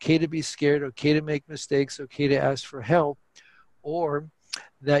it's okay to be scared, okay to make mistakes, okay to ask for help, or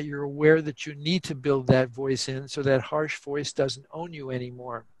that you're aware that you need to build that voice in so that harsh voice doesn't own you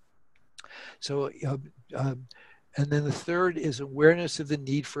anymore. So, and then the third is awareness of the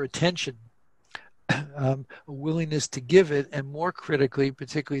need for attention, a willingness to give it, and more critically,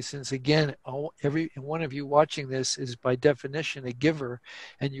 particularly since, again, every one of you watching this is by definition a giver,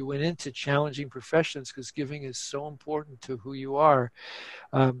 and you went into challenging professions because giving is so important to who you are,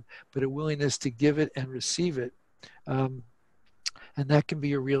 but a willingness to give it and receive it. And that can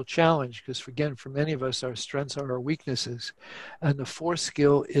be a real challenge because, again, for many of us, our strengths are our weaknesses. And the fourth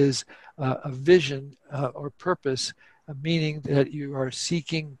skill is a vision or purpose, meaning that you are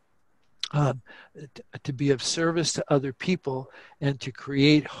seeking to be of service to other people and to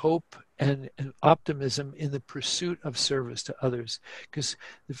create hope and optimism in the pursuit of service to others. Because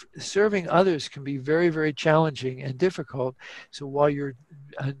serving others can be very, very challenging and difficult. So while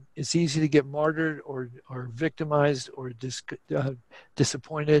it's easy to get martyred or victimized or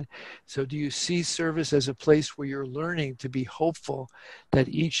disappointed. So do you see service as a place where you're learning to be hopeful that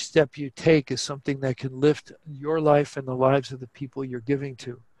each step you take is something that can lift your life and the lives of the people you're giving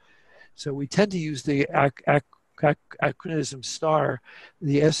to? So we tend to use the acronym STAR.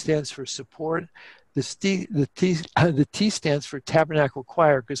 The S stands for support. The T stands for Tabernacle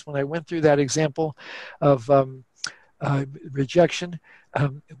Choir, because when I went through that example of rejection,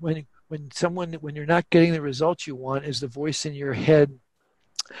 when you're not getting the results you want, is the voice in your head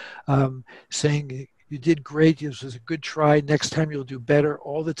saying, You did great. This was a good try. Next time you'll do better.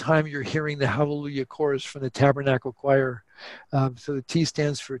 All the time you're hearing the Hallelujah chorus from the Tabernacle Choir. So the T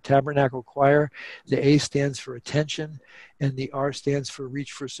stands for Tabernacle Choir, the A stands for attention, and the R stands for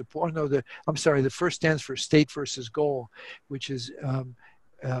reach for support. No, I'm sorry, the first stands for state versus goal, which is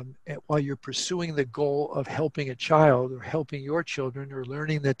while you're pursuing the goal of helping a child or helping your children or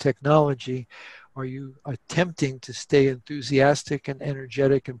learning the technology, are you attempting to stay enthusiastic and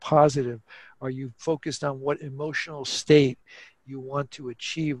energetic and positive? Are you focused on what emotional state you want to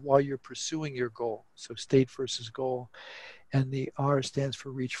achieve while you're pursuing your goal? So state versus goal. And the R stands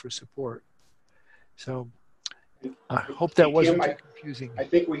for reach for support. So I hope that wasn't too confusing. I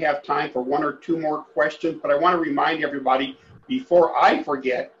think we have time for one or two more questions, but I want to remind everybody before I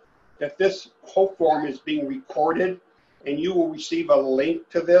forget that this whole forum is being recorded and you will receive a link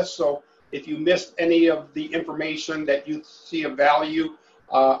to this. So if you missed any of the information that you see of value,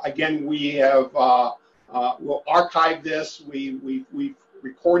 again, we have, we'll archive this. We've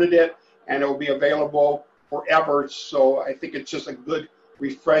recorded it and it will be available forever. So I think it's just a good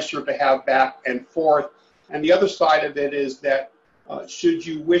refresher to have back and forth. And the other side of it is that should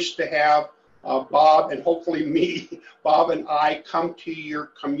you wish to have Bob and hopefully me, Bob and I come to your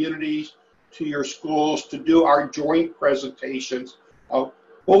communities, to your schools to do our joint presentations,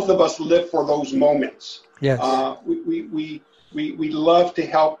 both of us live for those moments. Yes. We love to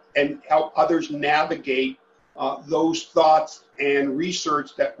help others navigate those thoughts and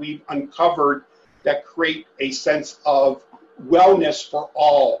research that we've uncovered that create a sense of wellness for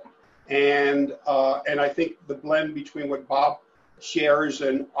all. And I think the blend between what Bob shares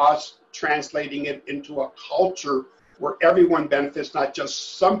and us translating it into a culture where everyone benefits, not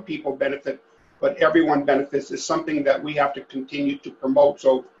just some people benefit, but everyone benefits, is something that we have to continue to promote.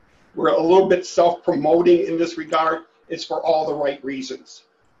 So we're a little bit self-promoting in this regard. It's for all the right reasons.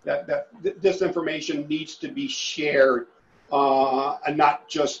 That this information needs to be shared and not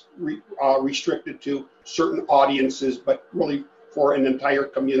just restricted to certain audiences, but really for an entire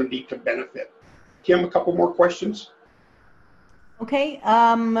community to benefit. Kim, a couple more questions? Okay,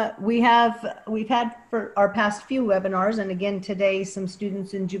 we've had for our past few webinars, and again today, some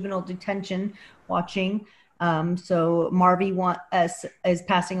students in juvenile detention watching. So Marvy is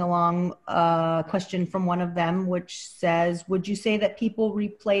passing along a question from one of them, which says, would you say that people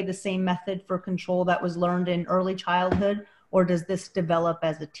replay the same method for control that was learned in early childhood, or does this develop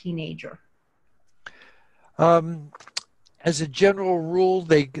as a teenager? As a general rule,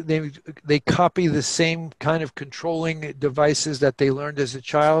 they copy the same kind of controlling devices that they learned as a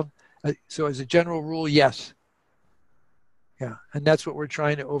child. So as a general rule, yes. Yeah, and that's what we're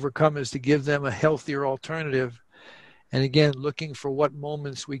trying to overcome, is to give them a healthier alternative. And again, looking for what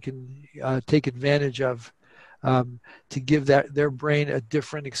moments we can take advantage of to give their brain a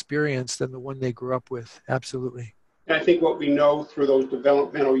different experience than the one they grew up with. Absolutely. And I think what we know through those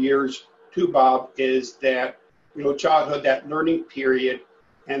developmental years too, Bob, is that childhood, that learning period,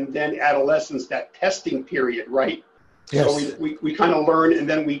 and then adolescence, that testing period, right? Yes. So we kind of learn and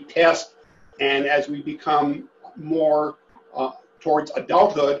then we test, and as we become more towards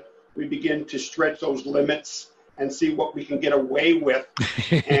adulthood, we begin to stretch those limits and see what we can get away with.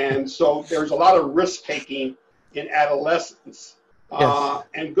 And so there's a lot of risk taking in adolescence, yes.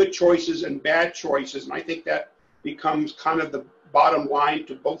 And good choices and bad choices. And I think that becomes kind of the bottom line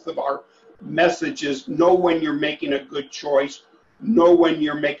to both of our messages. Know when you're making a good choice, know when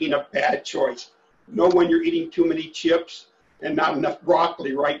you're making a bad choice, know when you're eating too many chips and not enough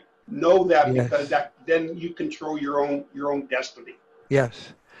broccoli, right? Know that, yes. Because then you control your own destiny.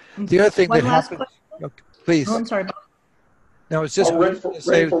 Yes. The other thing that happens, okay, please. Oh, I'm sorry. No, it's just ready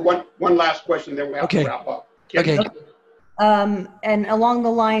for one last question, then we have to wrap up. Okay. And along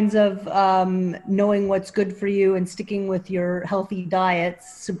the lines of knowing what's good for you and sticking with your healthy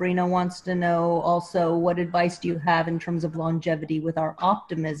diets, Sabrina wants to know also, what advice do you have in terms of longevity with our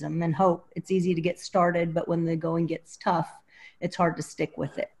optimism and hope? It's easy to get started, but when the going gets tough, it's hard to stick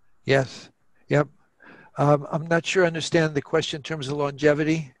with it. Yes. Yep. I'm not sure I understand the question in terms of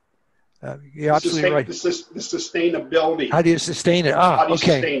longevity. You're absolutely right. The sustainability. How do you sustain it? How do you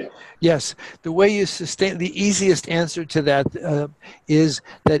okay. sustain it? Yes. The way you sustain, the easiest answer to that is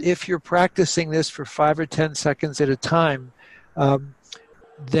that if you're practicing this for 5 or 10 seconds at a time,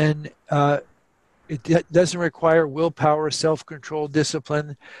 then it doesn't require willpower, self-control,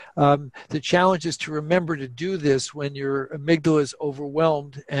 discipline. The challenge is to remember to do this when your amygdala is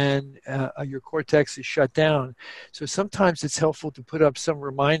overwhelmed and your cortex is shut down. So sometimes it's helpful to put up some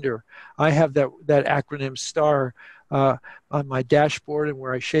reminder. I have that acronym STAR on my dashboard and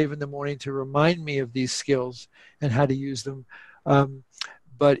where I shave in the morning to remind me of these skills and how to use them.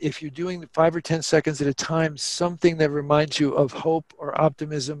 But if you're doing 5 or 10 seconds at a time, something that reminds you of hope or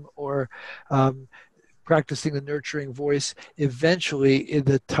optimism or practicing the nurturing voice, eventually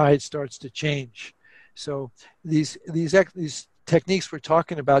the tide starts to change. So these techniques we're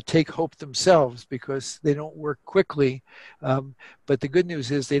talking about take hope themselves because they don't work quickly. But the good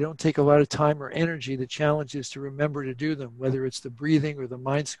news is they don't take a lot of time or energy. The challenge is to remember to do them, whether it's the breathing or the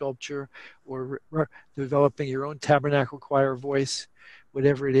mind sculpture or developing your own tabernacle choir voice,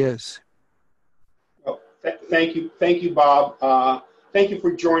 whatever it is. Well, thank you, Bob. Thank you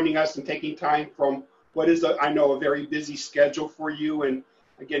for joining us and taking time from what is, I know, a very busy schedule for you, and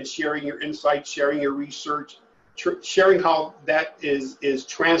again, sharing your insights, sharing your research, sharing how that is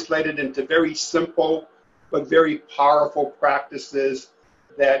translated into very simple but very powerful practices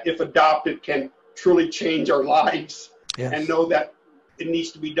that, if adopted, can truly change our lives. Yes. And know that it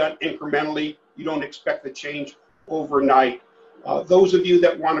needs to be done incrementally. You don't expect the change overnight. Those of you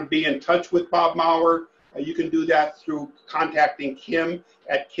that want to be in touch with Bob Maurer, you can do that through contacting Kim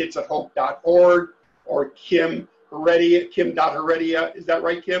at kidsathope.org or Kim.Heredia, is that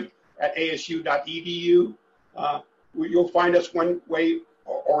right, Kim? At asu.edu. You'll find us one way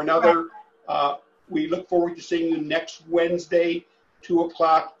or another. We look forward to seeing you next Wednesday, 2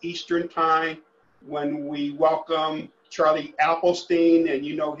 o'clock Eastern Time, when we welcome Charlie Applestein, and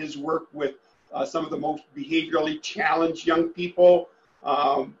you know his work with some of the most behaviorally challenged young people.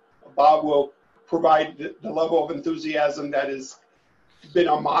 Bob will provide the level of enthusiasm that has been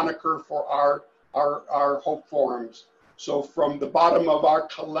a moniker for our Hope Forums. So from the bottom of our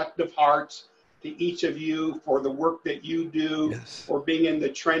collective hearts to each of you for the work that you do, Yes. for being in the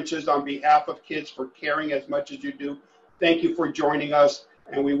trenches on behalf of kids, for caring as much as you do. Thank you for joining us,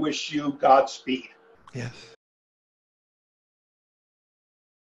 and we wish you Godspeed. Yes.